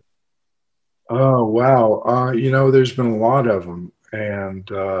about you? Oh, wow. There's been a lot of them. And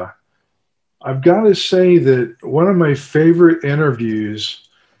I've got to say that one of my favorite interviews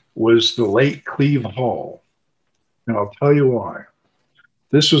was the late Cleve Hall. And I'll tell you why.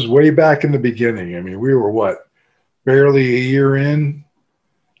 This was way back in the beginning. I mean, we were barely a year in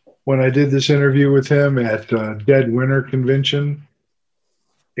when I did this interview with him at Dead Winter Convention.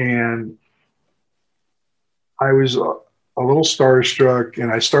 And I was a little starstruck,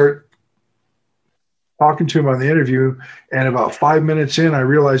 and I start talking to him on the interview, and about 5 minutes in, I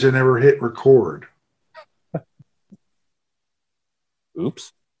realized I never hit record.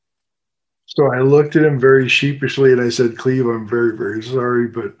 Oops. So I looked at him very sheepishly, and I said, Cleve, I'm very, very sorry,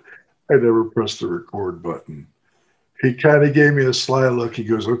 but I never pressed the record button. He kind of gave me a sly look. He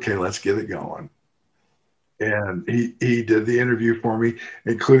goes, okay, let's get it going. And he did the interview for me,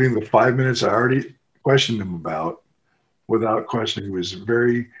 including the 5 minutes I already questioned him about. Without question, he was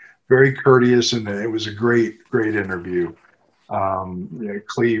very, very courteous, and it was a great interview.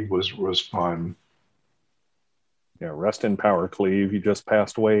 Cleve was fun. Yeah, rest in power, Cleve. He just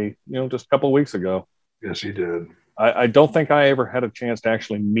passed away, just a couple of weeks ago. Yes, he did. I don't think I ever had a chance to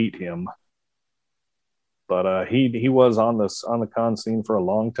actually meet him, but he was on the con scene for a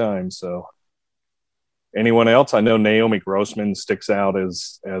long time. So, anyone else? I know Naomi Grossman sticks out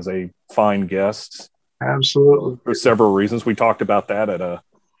as a fine guest. Absolutely, for several reasons. We talked about that at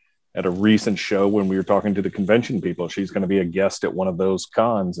a recent show when we were talking to the convention people. She's going to be a guest at one of those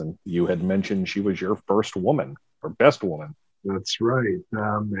cons, and you had mentioned she was your first woman or best woman. That's right.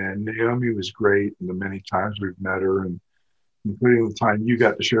 And Naomi was great, and the many times we've met her, and including the time you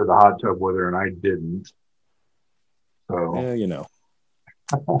got to share the hot tub with her and I didn't. So, yeah,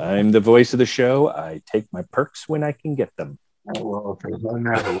 I'm the voice of the show. I take my perks when I can get them. Well,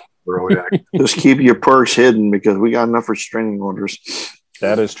 just keep your perks hidden because we got enough restraining orders.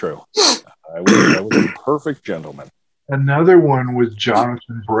 That is true. I was a perfect gentleman. Another one was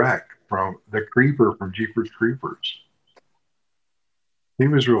Jonathan Breck from the Creeper from Jeepers Creepers. He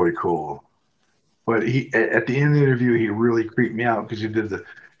was really cool, but he at the end of the interview he really creeped me out because he did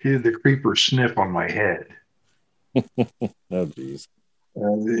the creeper sniff on my head. Oh geez.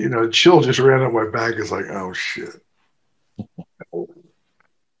 And chill just ran up my back. It's like, oh shit.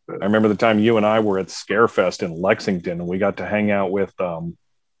 I remember the time you and I were at Scarefest in Lexington, and we got to hang out with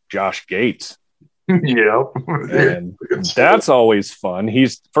Josh Gates. Yep. And that's always fun.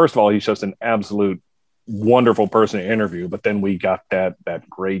 First of all, he's just an absolute wonderful person to interview, but then we got that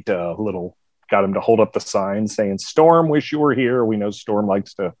great got him to hold up the sign saying, "Storm, wish you were here." We know Storm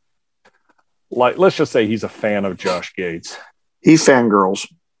likes to, let's just say he's a fan of Josh Gates. He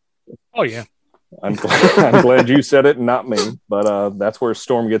fangirls. Oh yeah. I'm glad you said it and not me, but that's where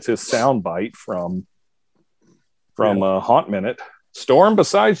Storm gets his soundbite from Haunt Minute. Storm,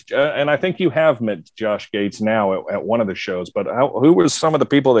 besides, and I think you have met Josh Gates now at one of the shows, but who was some of the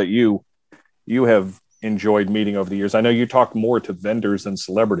people that you have enjoyed meeting over the years? I know you talk more to vendors than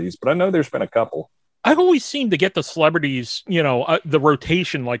celebrities, but I know there's been a couple. I always seem to get the celebrities, the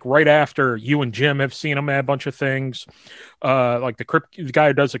rotation, like right after you and Jim have seen him at a bunch of things. Like the guy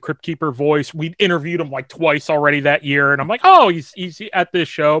who does the Crypt Keeper voice. We interviewed him like twice already that year. And I'm like, oh, he's at this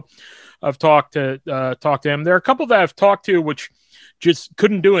show. I've talked to him. There are a couple that I've talked to, which just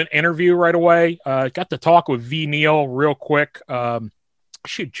couldn't do an interview right away. Got to talk with V. Neal real quick.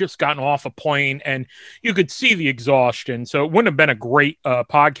 She had just gotten off a plane and you could see the exhaustion. So it wouldn't have been a great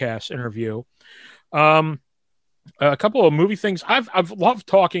podcast interview. A couple of movie things. I've loved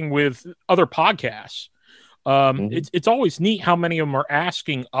talking with other podcasts. It's always neat how many of them are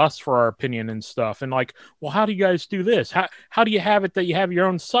asking us for our opinion and stuff. And like, well, how do you guys do this? How do you have it that you have your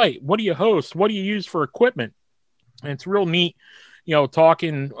own site? What do you host? What do you use for equipment? And it's real neat,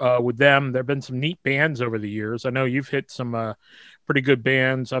 talking with them. There've been some neat bands over the years. I know you've hit some pretty good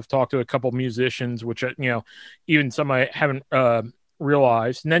bands. I've talked to a couple musicians, which even some I haven't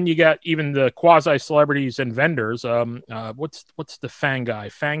realized. And then you got even the quasi celebrities and vendors. What's the Fang guy?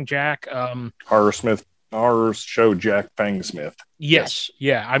 Fang Jack? Horror Show Jack Fang Smith. Yes.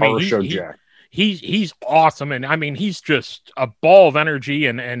 Yeah. I mean, Jack. He's awesome. And I mean, he's just a ball of energy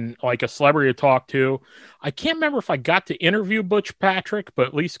and like a celebrity to talk to. I can't remember if I got to interview Butch Patrick, but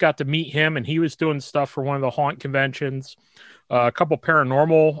at least got to meet him. And he was doing stuff for one of the haunt conventions. A couple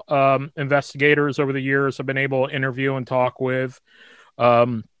paranormal investigators over the years I've been able to interview and talk with.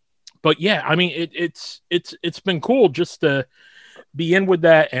 But yeah, I mean, it's been cool just to be in with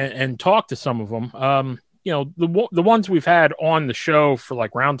that and talk to some of them. The ones we've had on the show for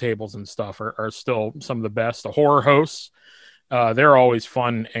like roundtables and stuff are still some of the best. The horror hosts, they're always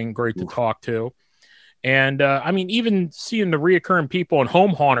fun and great to talk to. And I mean, even seeing the reoccurring people and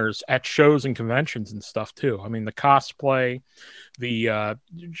home haunters at shows and conventions and stuff too. I mean, the cosplay, the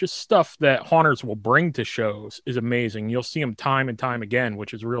just stuff that haunters will bring to shows is amazing. You'll see them time and time again,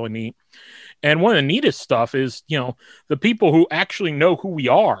 which is really neat. And one of the neatest stuff is, the people who actually know who we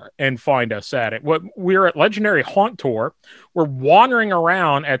are and find us at it. We're at Legendary Haunt Tour. We're wandering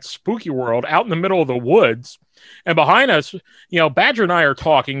around at Spooky World out in the middle of the woods. And behind us, Badger and I are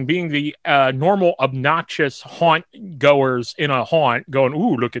talking, being the normal, obnoxious haunt goers in a haunt, going,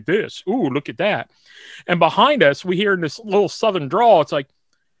 ooh, look at this. Ooh, look at that. And behind us, we hear in this little southern drawl, it's like,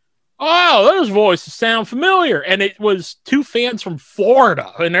 oh, those voices sound familiar. And it was two fans from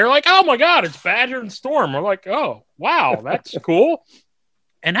Florida. And they're like, oh, my God, it's Badger and Storm. We're like, oh, wow, that's cool.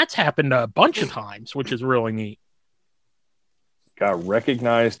 And that's happened a bunch of times, which is really neat. Got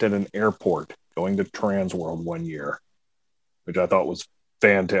recognized at an airport going to Transworld one year, which I thought was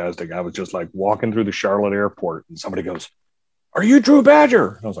fantastic. I was just like walking through the Charlotte airport and somebody goes, "Are you Drew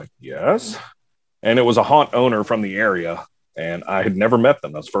Badger?" And I was like, "Yes." And it was a haunt owner from the area And I had never met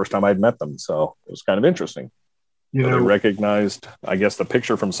them. That was the first time I'd met them. So it was kind of interesting. You So know, they recognized, I guess, the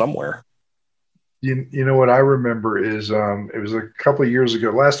picture from somewhere. you know what I remember is it was a couple of years ago,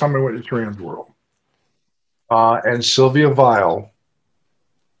 last time I went to Trans World. And Sylvia Vile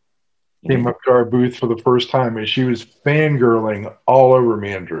came up to our booth for the first time, and she was fangirling all over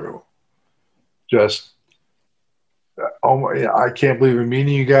me and Drew. Just, oh my, I can't believe I'm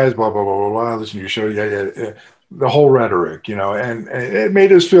meeting you guys, blah, blah, blah, blah, blah. Listen to your show. Yeah. The whole rhetoric, you know, and it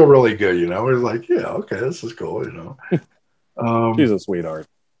made us feel really good, you know. It was like, yeah, okay, this is cool, you know. She's a sweetheart.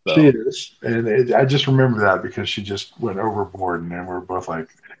 So. She is. And I just remember that because she just went overboard, and then we're both like,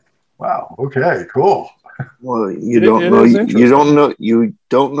 wow, okay, cool. Well, you don't know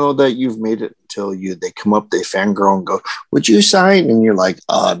that you've made it until they come up, they fangirl and go, "Would you sign?" And you're like,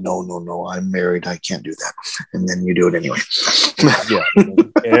 no, I'm married, I can't do that. And then you do it anyway. Yeah,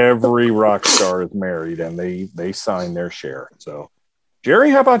 every rock star is married, and they sign their share. So, Jerry,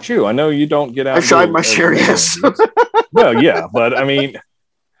 how about you? I know you don't get out. I've signed my share, yes. Well, yeah, but I mean.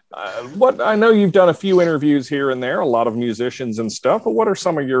 I know you've done a few interviews here and there, a lot of musicians and stuff, but what are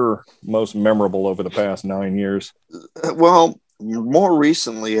some of your most memorable over the past 9 years? Well, more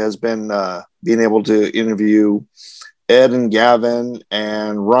recently has been being able to interview Ed and Gavin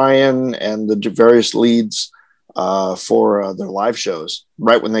and Ryan and the various leads for their live shows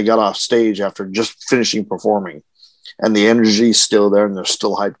right when they got off stage after just finishing performing. And the energy's still there and they're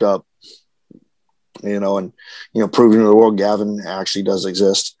still hyped up, you know, and, you know, proving to the world Gavin actually does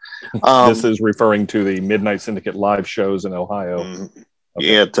exist. This is referring to the Midnight Syndicate live shows in Ohio.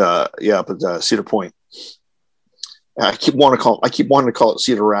 Okay. But Cedar Point. I keep wanting to call it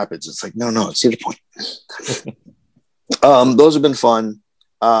Cedar Rapids. It's like, no, it's Cedar Point. Those have been fun.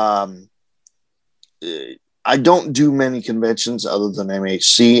 I don't do many conventions other than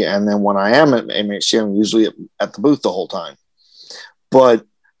MHC, and then when I am at MHC, I'm usually at the booth the whole time. But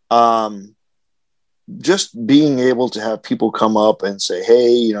just being able to have people come up and say,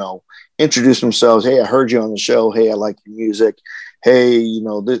 hey, you know, introduce themselves. Hey, I heard you on the show. Hey, I like your music. Hey, you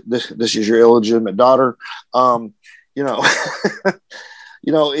know, this is your illegitimate daughter. You know,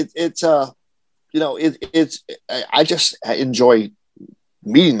 I just enjoy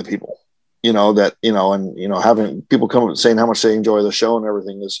meeting the people, you know, that, you know, and, you know, having people come up and saying how much they enjoy the show and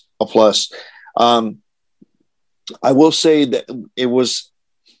everything is a plus. I will say that it was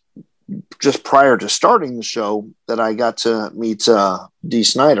just prior to starting the show that I got to meet Dee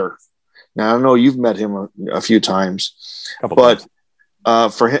Snider. Now, I know you've met him a few times, but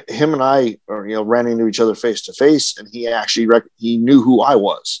for him and I, ran into each other face to face, and he actually he knew who I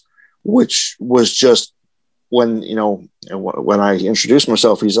was, which was just when I introduced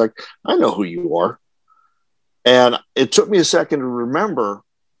myself, he's like, "I know who you are," and it took me a second to remember.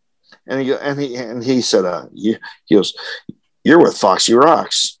 And he said, he goes, "You're with Foxy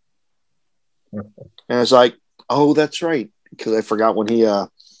Rocks." And it's like, oh, that's right, because I forgot when he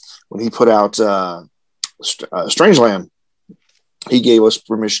put out Strangeland, he gave us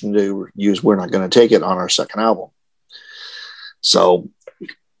permission to use "We're Not Going to Take It" on our second album. So,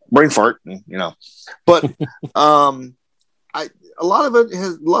 brain fart, you know. But a lot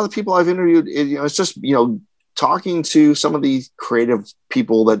of people I've interviewed, you know, it's just, you know, talking to some of these creative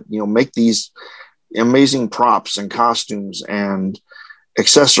people that, you know, make these amazing props and costumes and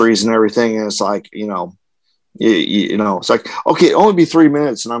accessories and everything. And it's like, you know, it's like, okay, it'll only be 3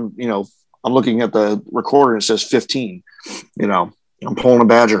 minutes. And I'm looking at the recorder and it says 15, you know, I'm pulling a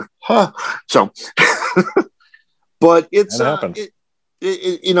badger. Huh. So, but it's,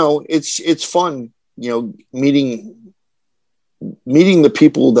 you know, it's fun, you know, meeting the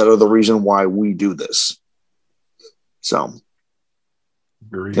people that are the reason why we do this. So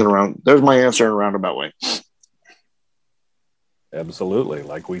there's my answer in a roundabout way. Absolutely.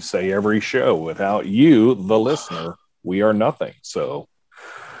 Like we say every show, without you, the listener, we are nothing. So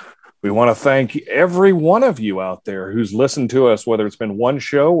we want to thank every one of you out there who's listened to us, whether it's been one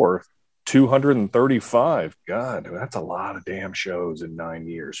show or 235. God, that's a lot of damn shows in 9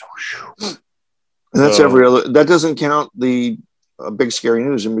 years. And that's every other. That doesn't count the big scary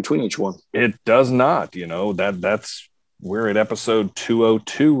news in between each one. It does not. You know, that's we're at episode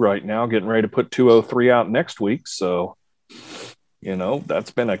 202 right now, getting ready to put 203 out next week. So, you know,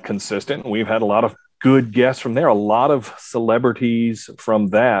 that's been a consistent. We've had a lot of good guests from there, a lot of celebrities from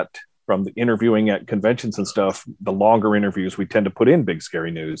the interviewing at conventions and stuff. The longer interviews we tend to put in big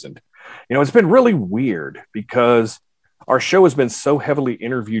scary news. And, you know, it's been really weird because our show has been so heavily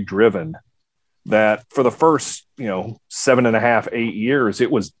interview driven that for the first, 7.5, 8 years,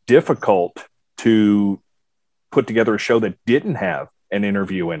 it was difficult to put together a show that didn't have an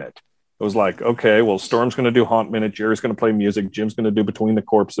interview in it. It was like, okay, well, Storm's going to do Haunt Minute, Jerry's going to play music, Jim's going to do Between the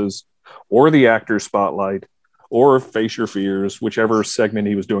Corpses, or the Actors Spotlight, or Face Your Fears, whichever segment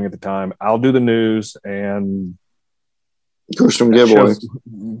he was doing at the time. I'll do the news and gruesome giveaway.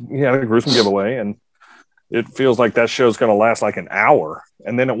 The gruesome giveaway, and it feels like that show's going to last like an hour,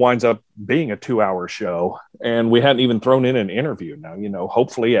 and then it winds up being a 2-hour show, and we hadn't even thrown in an interview. Now,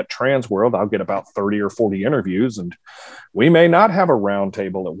 hopefully at Transworld, I'll get about 30 or 40 interviews, and we may not have a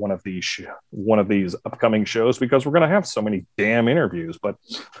roundtable at one of these upcoming shows because we're going to have so many damn interviews. But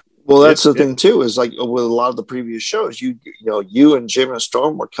that's the thing too, is like with a lot of the previous shows, you and Jim and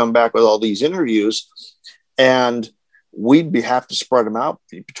Storm would come back with all these interviews, and we'd have to spread them out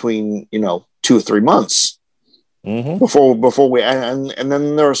between 2 or 3 months. Mm-hmm. Before we and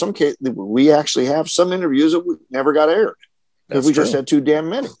then there are some cases we actually have some interviews that never got aired because we just had too damn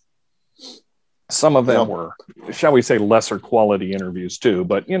many. Some of them were, shall we say, lesser quality interviews too.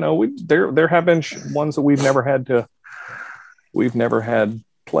 But there have been ones that we've never had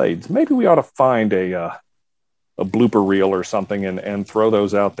played. Maybe we ought to find a blooper reel or something and throw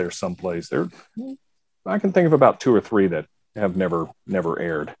those out there someplace. I can think of about 2 or 3 that have never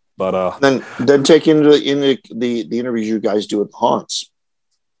aired. But then take into the interviews you guys do at haunts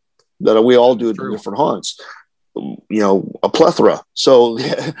that we all do at different haunts. A plethora. So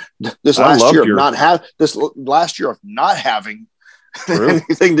this last year of not having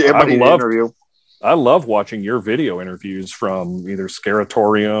anything to everybody to interview. I love watching your video interviews from either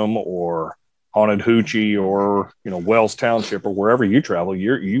Scaratorium or Haunted Hoochie or Wells Township or wherever you travel.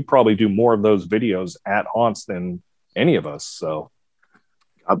 You probably do more of those videos at haunts than any of us. So.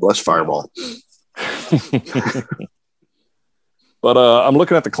 God bless Fireball. But I'm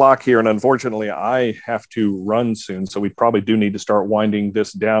looking at the clock here, and unfortunately, I have to run soon, so we probably do need to start winding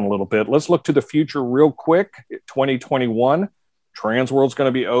this down a little bit. Let's look to the future real quick. 2021, Transworld's going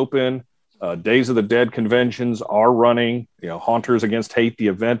to be open. Days of the Dead conventions are running. Haunters Against Hate, the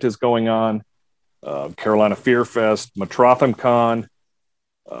event is going on. Carolina Fear Fest, Matrotham Con,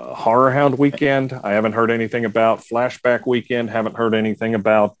 Horror Hound Weekend, I haven't heard anything about. Flashback Weekend, haven't heard anything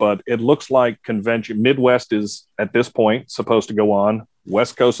about, but it looks like convention. Midwest is, at this point, supposed to go on.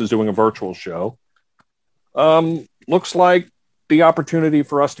 West Coast is doing a virtual show. Looks like the opportunity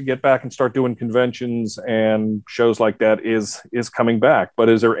for us to get back and start doing conventions and shows like that is coming back. But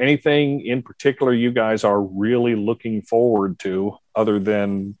is there anything in particular you guys are really looking forward to other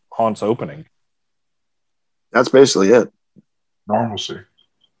than Haunts opening? That's basically it. Normalcy.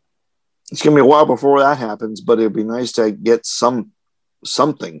 It's going to be a while before that happens, but it'd be nice to get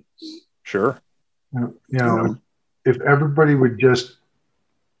something. Sure. If everybody would just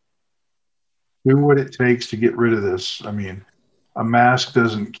do what it takes to get rid of this. I mean, a mask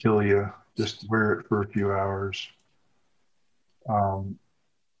doesn't kill you. Just wear it for a few hours.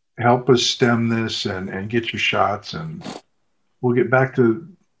 Help us stem this and get your shots, and we'll get back to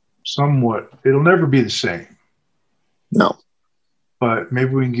somewhat. It'll never be the same. No. But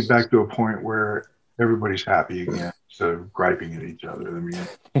maybe we can get back to a point where everybody's happy again instead of griping at each other. I mean,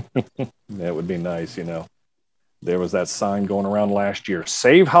 that would be nice, There was that sign going around last year.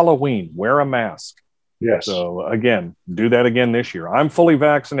 Save Halloween, wear a mask. Yes. So, again, do that again this year. I'm fully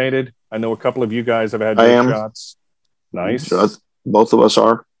vaccinated. I know a couple of you guys have had your shots. Nice. Both of us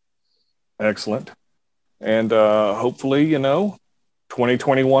are. Excellent. And hopefully,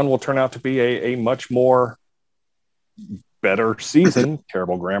 2021 will turn out to be a much more better season,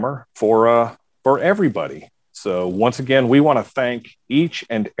 terrible grammar, for everybody. So once again, we want to thank each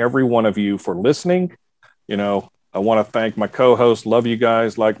and every one of you for listening. I want to thank my co-host. Love you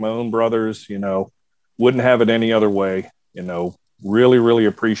guys like my own brothers. Wouldn't have it any other way. Really, really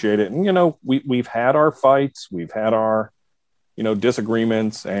appreciate it. And we've had our fights, we've had our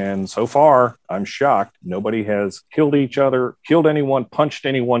disagreements, and so far I'm shocked nobody has killed each other, killed anyone, punched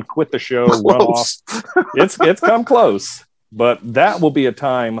anyone, quit the show, run off. It's come close. But that will be a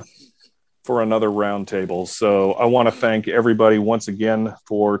time for another roundtable. So I want to thank everybody once again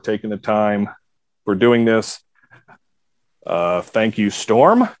for taking the time for doing this. Thank you,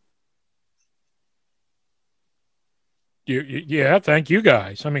 Storm. Yeah, thank you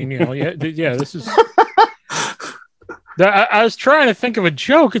guys. I mean, this is. I was trying to think of a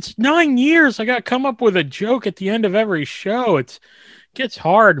joke. It's 9 years. I got to come up with a joke at the end of every show. It gets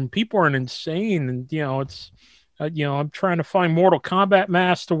hard, and people are insane, and it's. I'm trying to find Mortal Kombat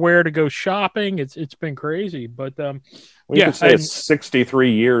masks to wear to go shopping. It's been crazy, but could say it's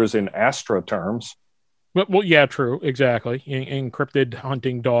 63 years in Astra terms. Well, yeah, true, exactly. Encrypted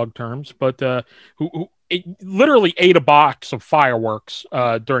hunting dog terms, but who literally ate a box of fireworks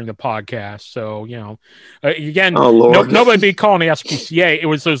during the podcast. So again, Oh, Lord. nobody be calling the SPCA. It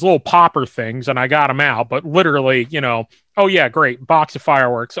was those little popper things, and I got them out. But literally, oh yeah, great box of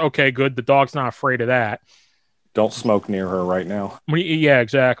fireworks. Okay, good. The dog's not afraid of that. Don't smoke near her right now. Yeah,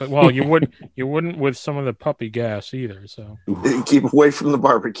 exactly. Well, you wouldn't with some of the puppy gas either. So keep away from the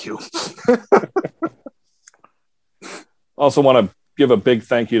barbecue. Also want to give a big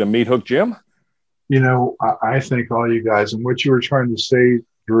thank you to Meat Hook Jim. I thank all you guys. And what you were trying to say,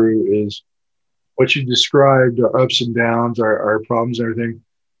 Drew, is what you described, our ups and downs, our problems and everything,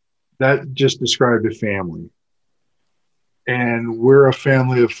 that just described a family. And we're a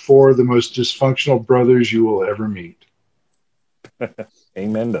family of 4 of the most dysfunctional brothers you will ever meet.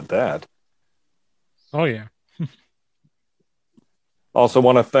 Amen to that. Oh, yeah. Also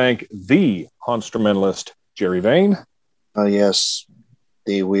want to thank the instrumentalist, Jerry Vane. Yes.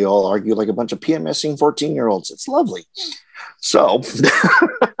 We all argue like a bunch of PMSing 14-year-olds. It's lovely. So,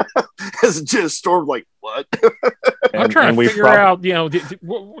 it's just Storm like, what? I'm trying to figure out,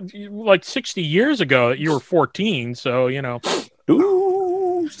 like 60 years ago that you were 14. So,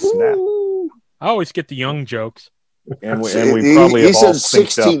 Ooh, snap. I always get the young jokes. And we probably have all said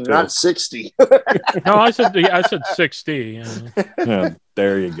 16, up, not 60. No, I said 60. Yeah,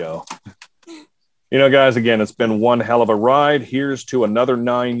 there you go. Guys, again, it's been one hell of a ride. Here's to another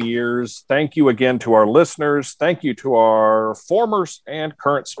 9 years. Thank you again to our listeners. Thank you to our former and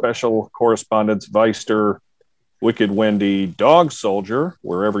current special correspondents, Weister, Wicked Wendy, Dog Soldier,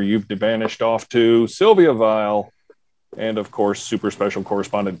 wherever you've vanished off to, Sylvia Vile, and, of course, super special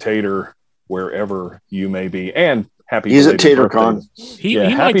correspondent Tater, wherever you may be. And happy He's at belated TaterCon. birthday. He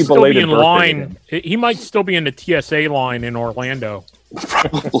might still be in line. He might still be in the TSA line in Orlando.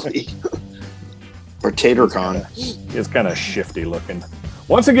 Probably. Or TaterCon. It's kind of shifty looking.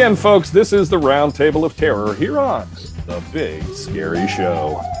 Once again, folks, this is the Round Table of Terror here on The Big Scary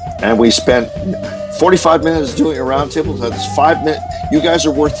Show. And we spent 45 minutes doing a roundtable. So it's 5 minutes. You guys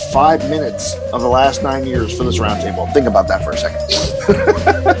are worth 5 minutes of the last 9 years for this roundtable. Think about that for a second.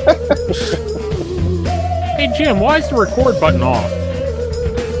 Hey, Jim, why is the record button off?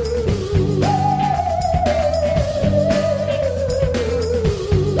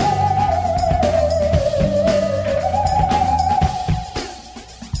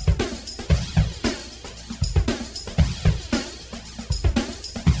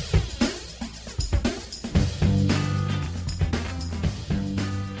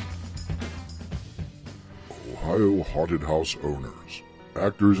 Ohio Haunted House owners,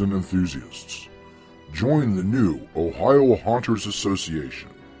 actors, and enthusiasts. Join the new Ohio Haunters Association.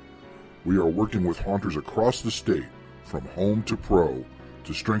 We are working with haunters across the state, from home to pro,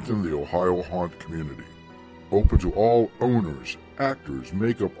 to strengthen the Ohio haunt community. Open to all owners, actors,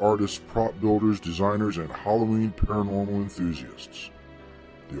 makeup artists, prop builders, designers, and Halloween paranormal enthusiasts.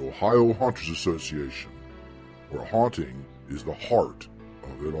 The Ohio Haunters Association, where haunting is the heart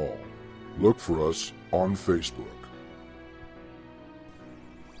of it all. Look for us on Facebook.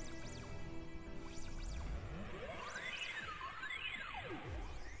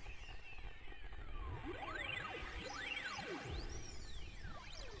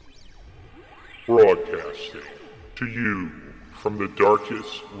 Broadcasting to you from the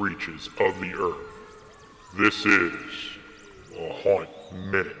darkest reaches of the earth. This is a Haunt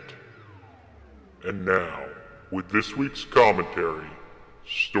Minute. And now, with this week's commentary,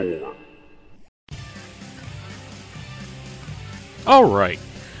 Storm. All right.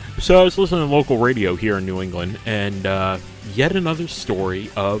 So I was listening to local radio here in New England, and yet another story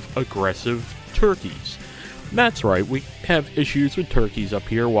of aggressive turkeys. That's right, we have issues with turkeys up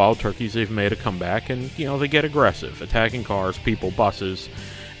here. Wild turkeys, they've made a comeback, and, they get aggressive, attacking cars, people, buses,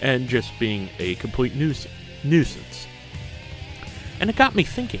 and just being a complete nuisance. And it got me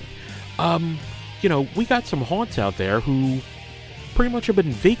thinking, we got some haunts out there who pretty much have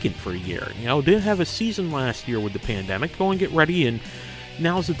been vacant for a year. Didn't have a season last year with the pandemic. Go and get ready, and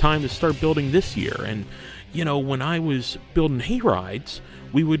now's the time to start building this year. And, when I was building hay rides,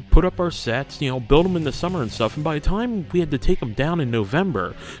 we would put up our sets, build them in the summer and stuff, and by the time we had to take them down in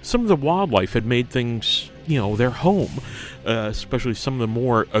November, some of the wildlife had made things, their home, especially some of the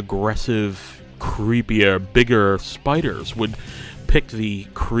more aggressive, creepier, bigger spiders would pick the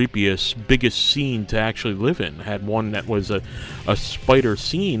creepiest, biggest scene to actually live in. Had one that was a spider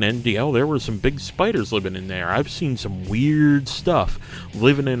scene, and there were some big spiders living in there. I've seen some weird stuff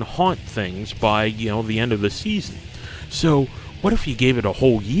living in haunt things by the end of the season. So What if you gave it a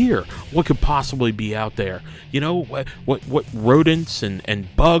whole year? What could possibly be out there? You know, what rodents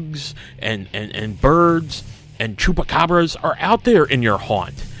and bugs and birds and chupacabras are out there in your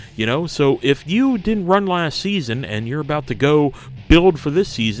haunt? You know, so if you didn't run last season and you're about to go build for this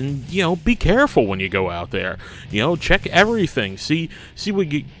season, you know, be careful when you go out there. You know, check everything. See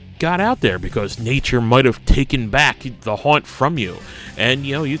what you got out there, because nature might have taken back the haunt from you. And,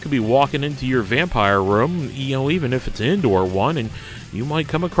 you know, you could be walking into your vampire room, you know, even if it's an indoor one, and you might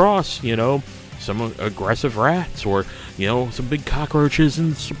come across, you know, some aggressive rats, or, you know, some big cockroaches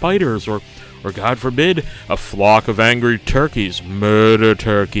and spiders, or God forbid, a flock of angry turkeys, murder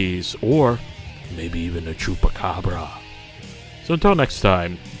turkeys, or maybe even a chupacabra. So until next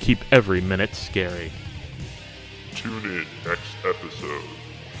time, keep every minute scary. Tune in next episode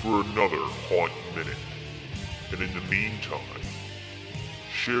for another Haunt Minute. And in the meantime,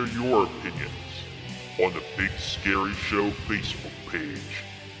 share your opinions on the Big Scary Show Facebook page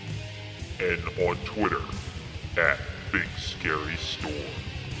and on Twitter at Big Scary Storm.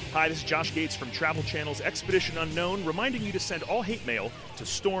 Hi, this is Josh Gates from Travel Channel's Expedition Unknown, reminding you to send all hate mail to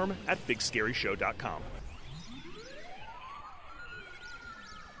storm@bigscaryshow.com.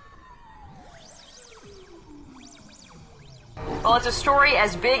 Well, it's a story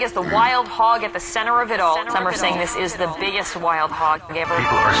as big as the wild hog at the center of it all. Some are saying this is the biggest wild hog ever.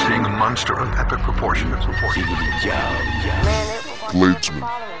 People are seeing a monster of epic proportions. Bladesman,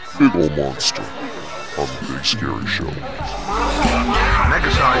 big ol' monster on the Big Scary Show.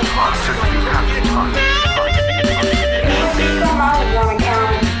 Mega-sized monster to be captured.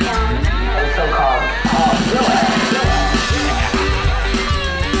 So-called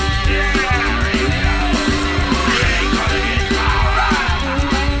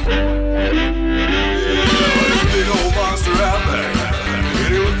Big old monster out there,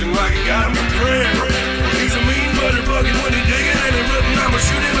 and he looking like he got him some friend. He's a mean butter bucket when he digging and he ripping. I'ma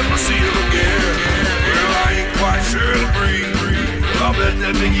shoot him if I see him again. Well, I ain't quite sure to breathe. I'll bet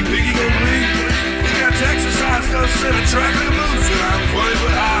that Biggie Piggy gon' bleed. He got Texas high stuff and a track of the moose, and I'm 20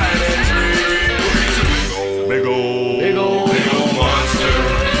 foot high in that tree. Well, he's a big old monster.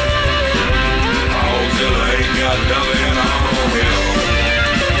 Oh, till I ain't got nothing on him.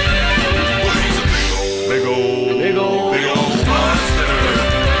 Well, he's a big old monster.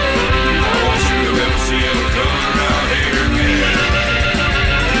 I won't shoot him if I see him coming around here again.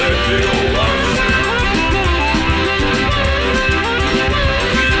 That big old monster.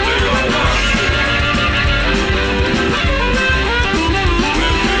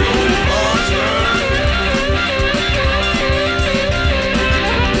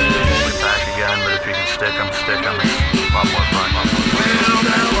 Stick 'em, it's a lot more fun. Well,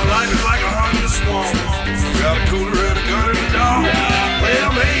 now my life is like a hunt in the swamp. Got a cooler and a gun and a dog.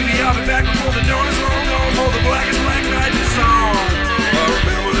 Well, maybe I'll be back before the dawn is long gone for the blackest black night in song. But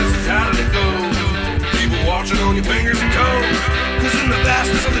remember, this is how it goes. People watching on your fingers and toes. 'Cause in the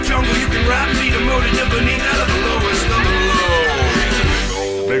vastness of the jungle, you can rap, be demoted, and beneath out of the lowest of the low. He's a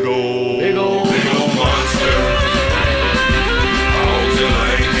big old monster. Oh, till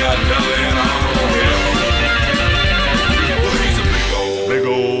I ain't got nothing on him. Big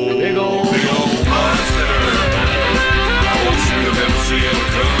old monster. I won't shoot him if I see him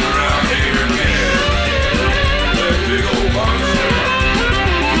coming around here again. That big old monster.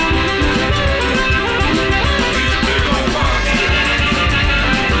 He's a big old monster.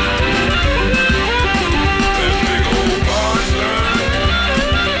 That big old monster.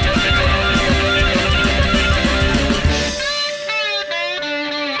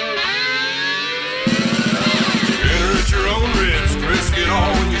 Enter at your own risk. Risk it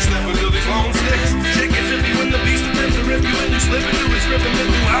all when you step into these long sticks. Chickens if you when the beast attempts to rip you and you slip into his grip and then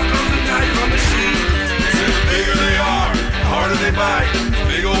you out comes the knife on the sheet. So the bigger they are, the harder they bite.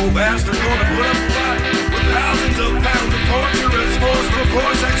 Big old bastard gonna put up a fight with thousands of pounds of torturous force, but of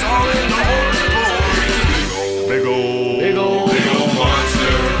course that's all in the horse of war. He's a big old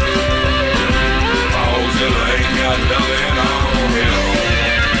monster. Oh, till I ain't got nothing on him.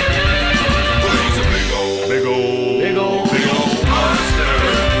 Well, he's a big old monster.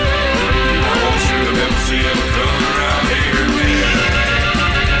 I won't shoot him if I see him coming around here again.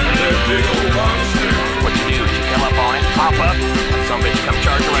 That big old monster. What you do is you come up on it, pop up, some bitch come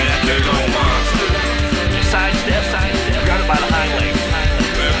charging right at you. Big old monster. You sidestep, grab it by the hind leg.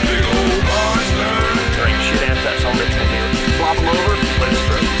 That big old monster. Drink shit ass that some bitch.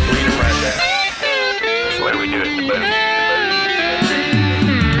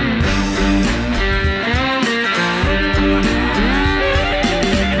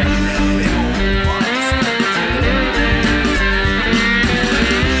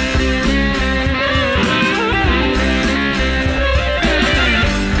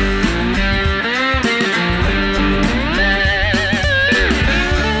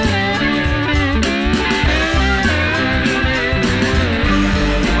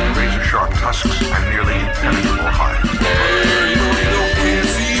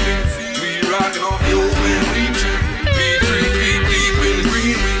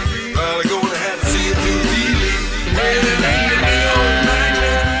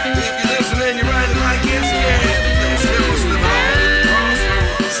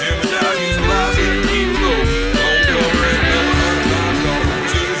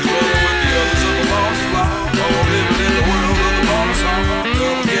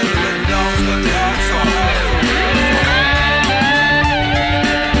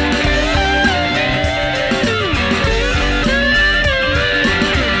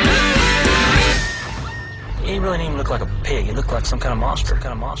 like some kind of monster.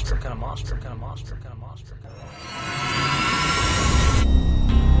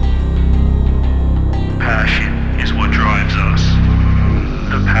 Passion is what drives us.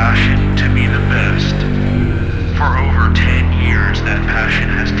 The passion to be the best. For over 10 years, that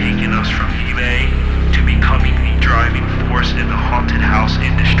passion has taken us from eBay to becoming the driving force in the haunted house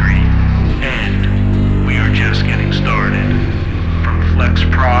industry. And we are just getting started. From flex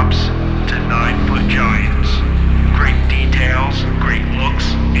props to 9-foot giants. Great details, great looks,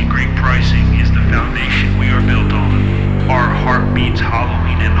 and great pricing is the foundation we are built on. Our heart beats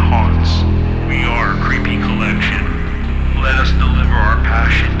Halloween and haunts. We are a creepy collection. Let us deliver our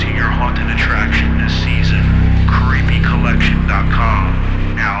passion to your haunted attraction this season. CreepyCollection.com.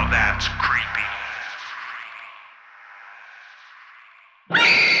 Now that's creepy.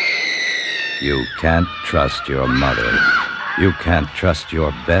 You can't trust your mother. You can't trust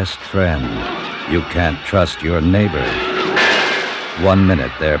your best friend. You can't trust your neighbor. 1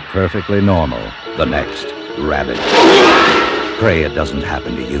 minute they're perfectly normal. The next, rabid. Pray it doesn't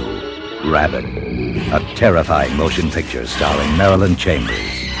happen to you. Rabid. A terrifying motion picture starring Marilyn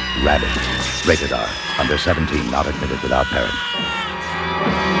Chambers. Rabid. Rated R. Under 17, not admitted without parent.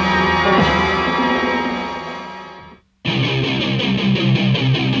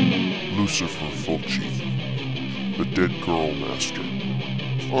 Lucifer Fulci, the Dead Girl Master,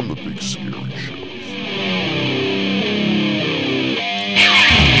 on the Big Scary Show.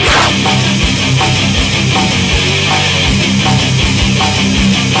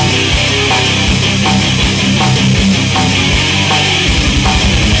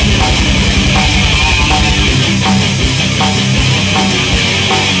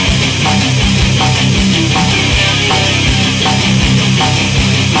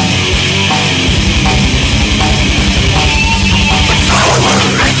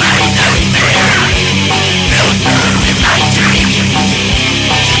 Nightmare.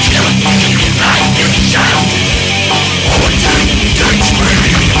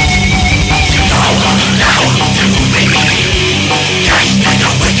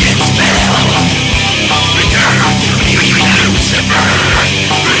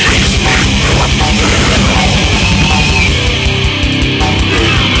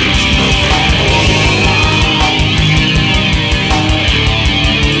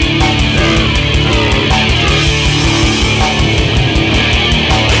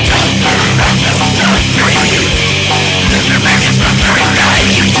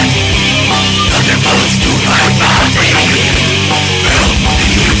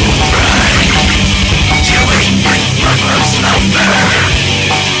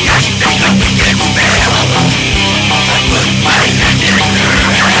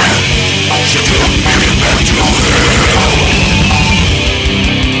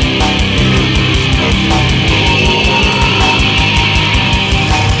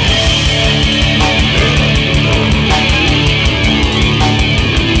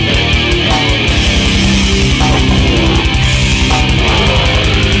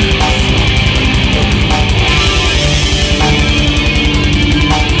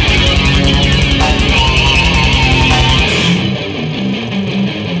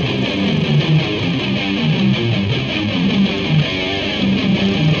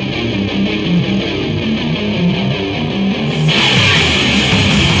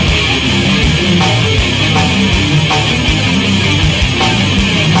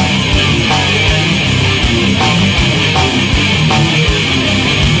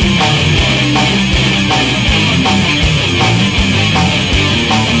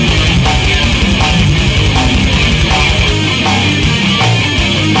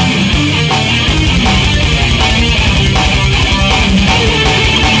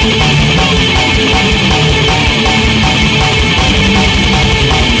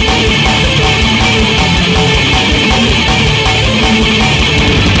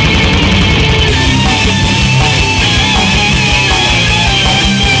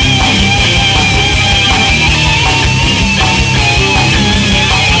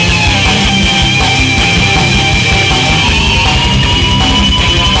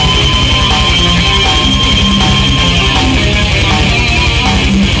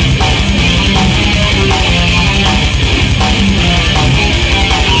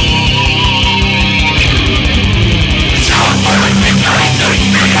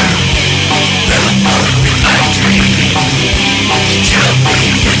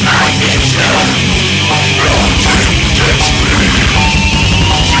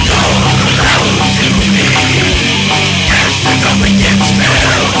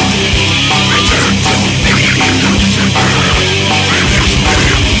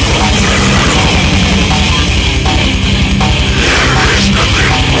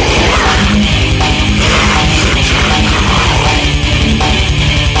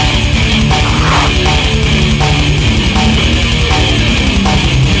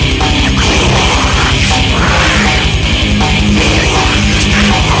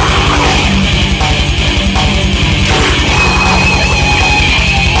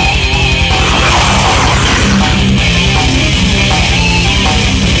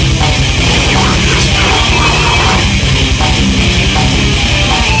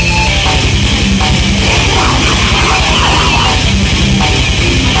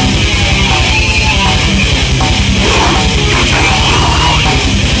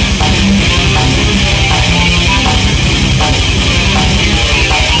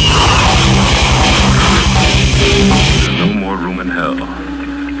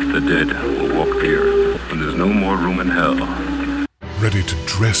 The dead will walk the earth, and there's no more room in hell. Ready to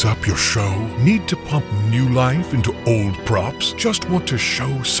dress up your show? Need to pump new life into old props? Just want to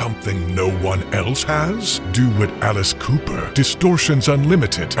show something no one else has? Do what Alice Cooper, Distortions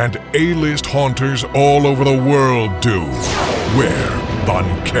Unlimited, and A-list haunters all over the world do. Wear Von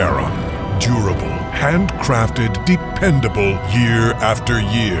Charon. Durable, handcrafted, dependable year after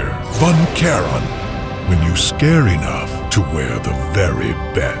year. Von Charon. When you scare enough to wear the very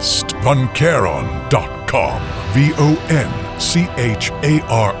best. VonCharon.com.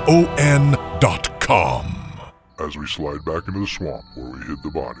 VonCharon.com. As we slide back into the swamp where we hid the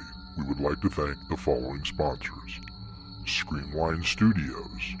body, we would like to thank the following sponsors: Screamline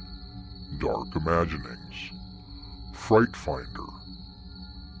Studios, Dark Imaginings, Fright Finder,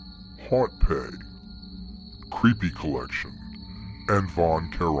 Haunt Pay, Creepy Collection, and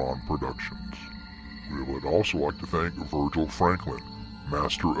Von Charon Productions. We would also like to thank Virgil Franklin,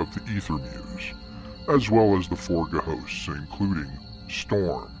 Master of the Ether Muse, as well as the Forga hosts, including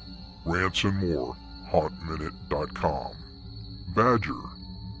Storm, Rants and More, HauntMinute.com, Badger,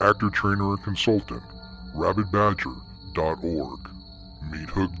 actor, trainer, and consultant, RabbitBadger.org,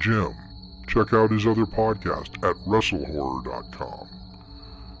 Meathook Jim, check out his other podcast at WrestleHorror.com,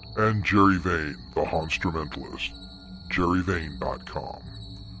 and Jerry Vane, the Haunstrumentalist, JerryVane.com,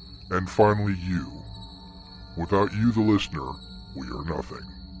 and finally you. Without you, the listener, we are nothing.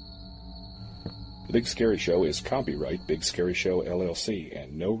 The Big Scary Show is copyright Big Scary Show, LLC,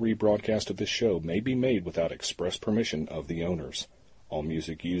 and no rebroadcast of this show may be made without express permission of the owners. All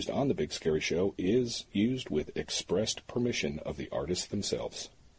music used on The Big Scary Show is used with expressed permission of the artists themselves.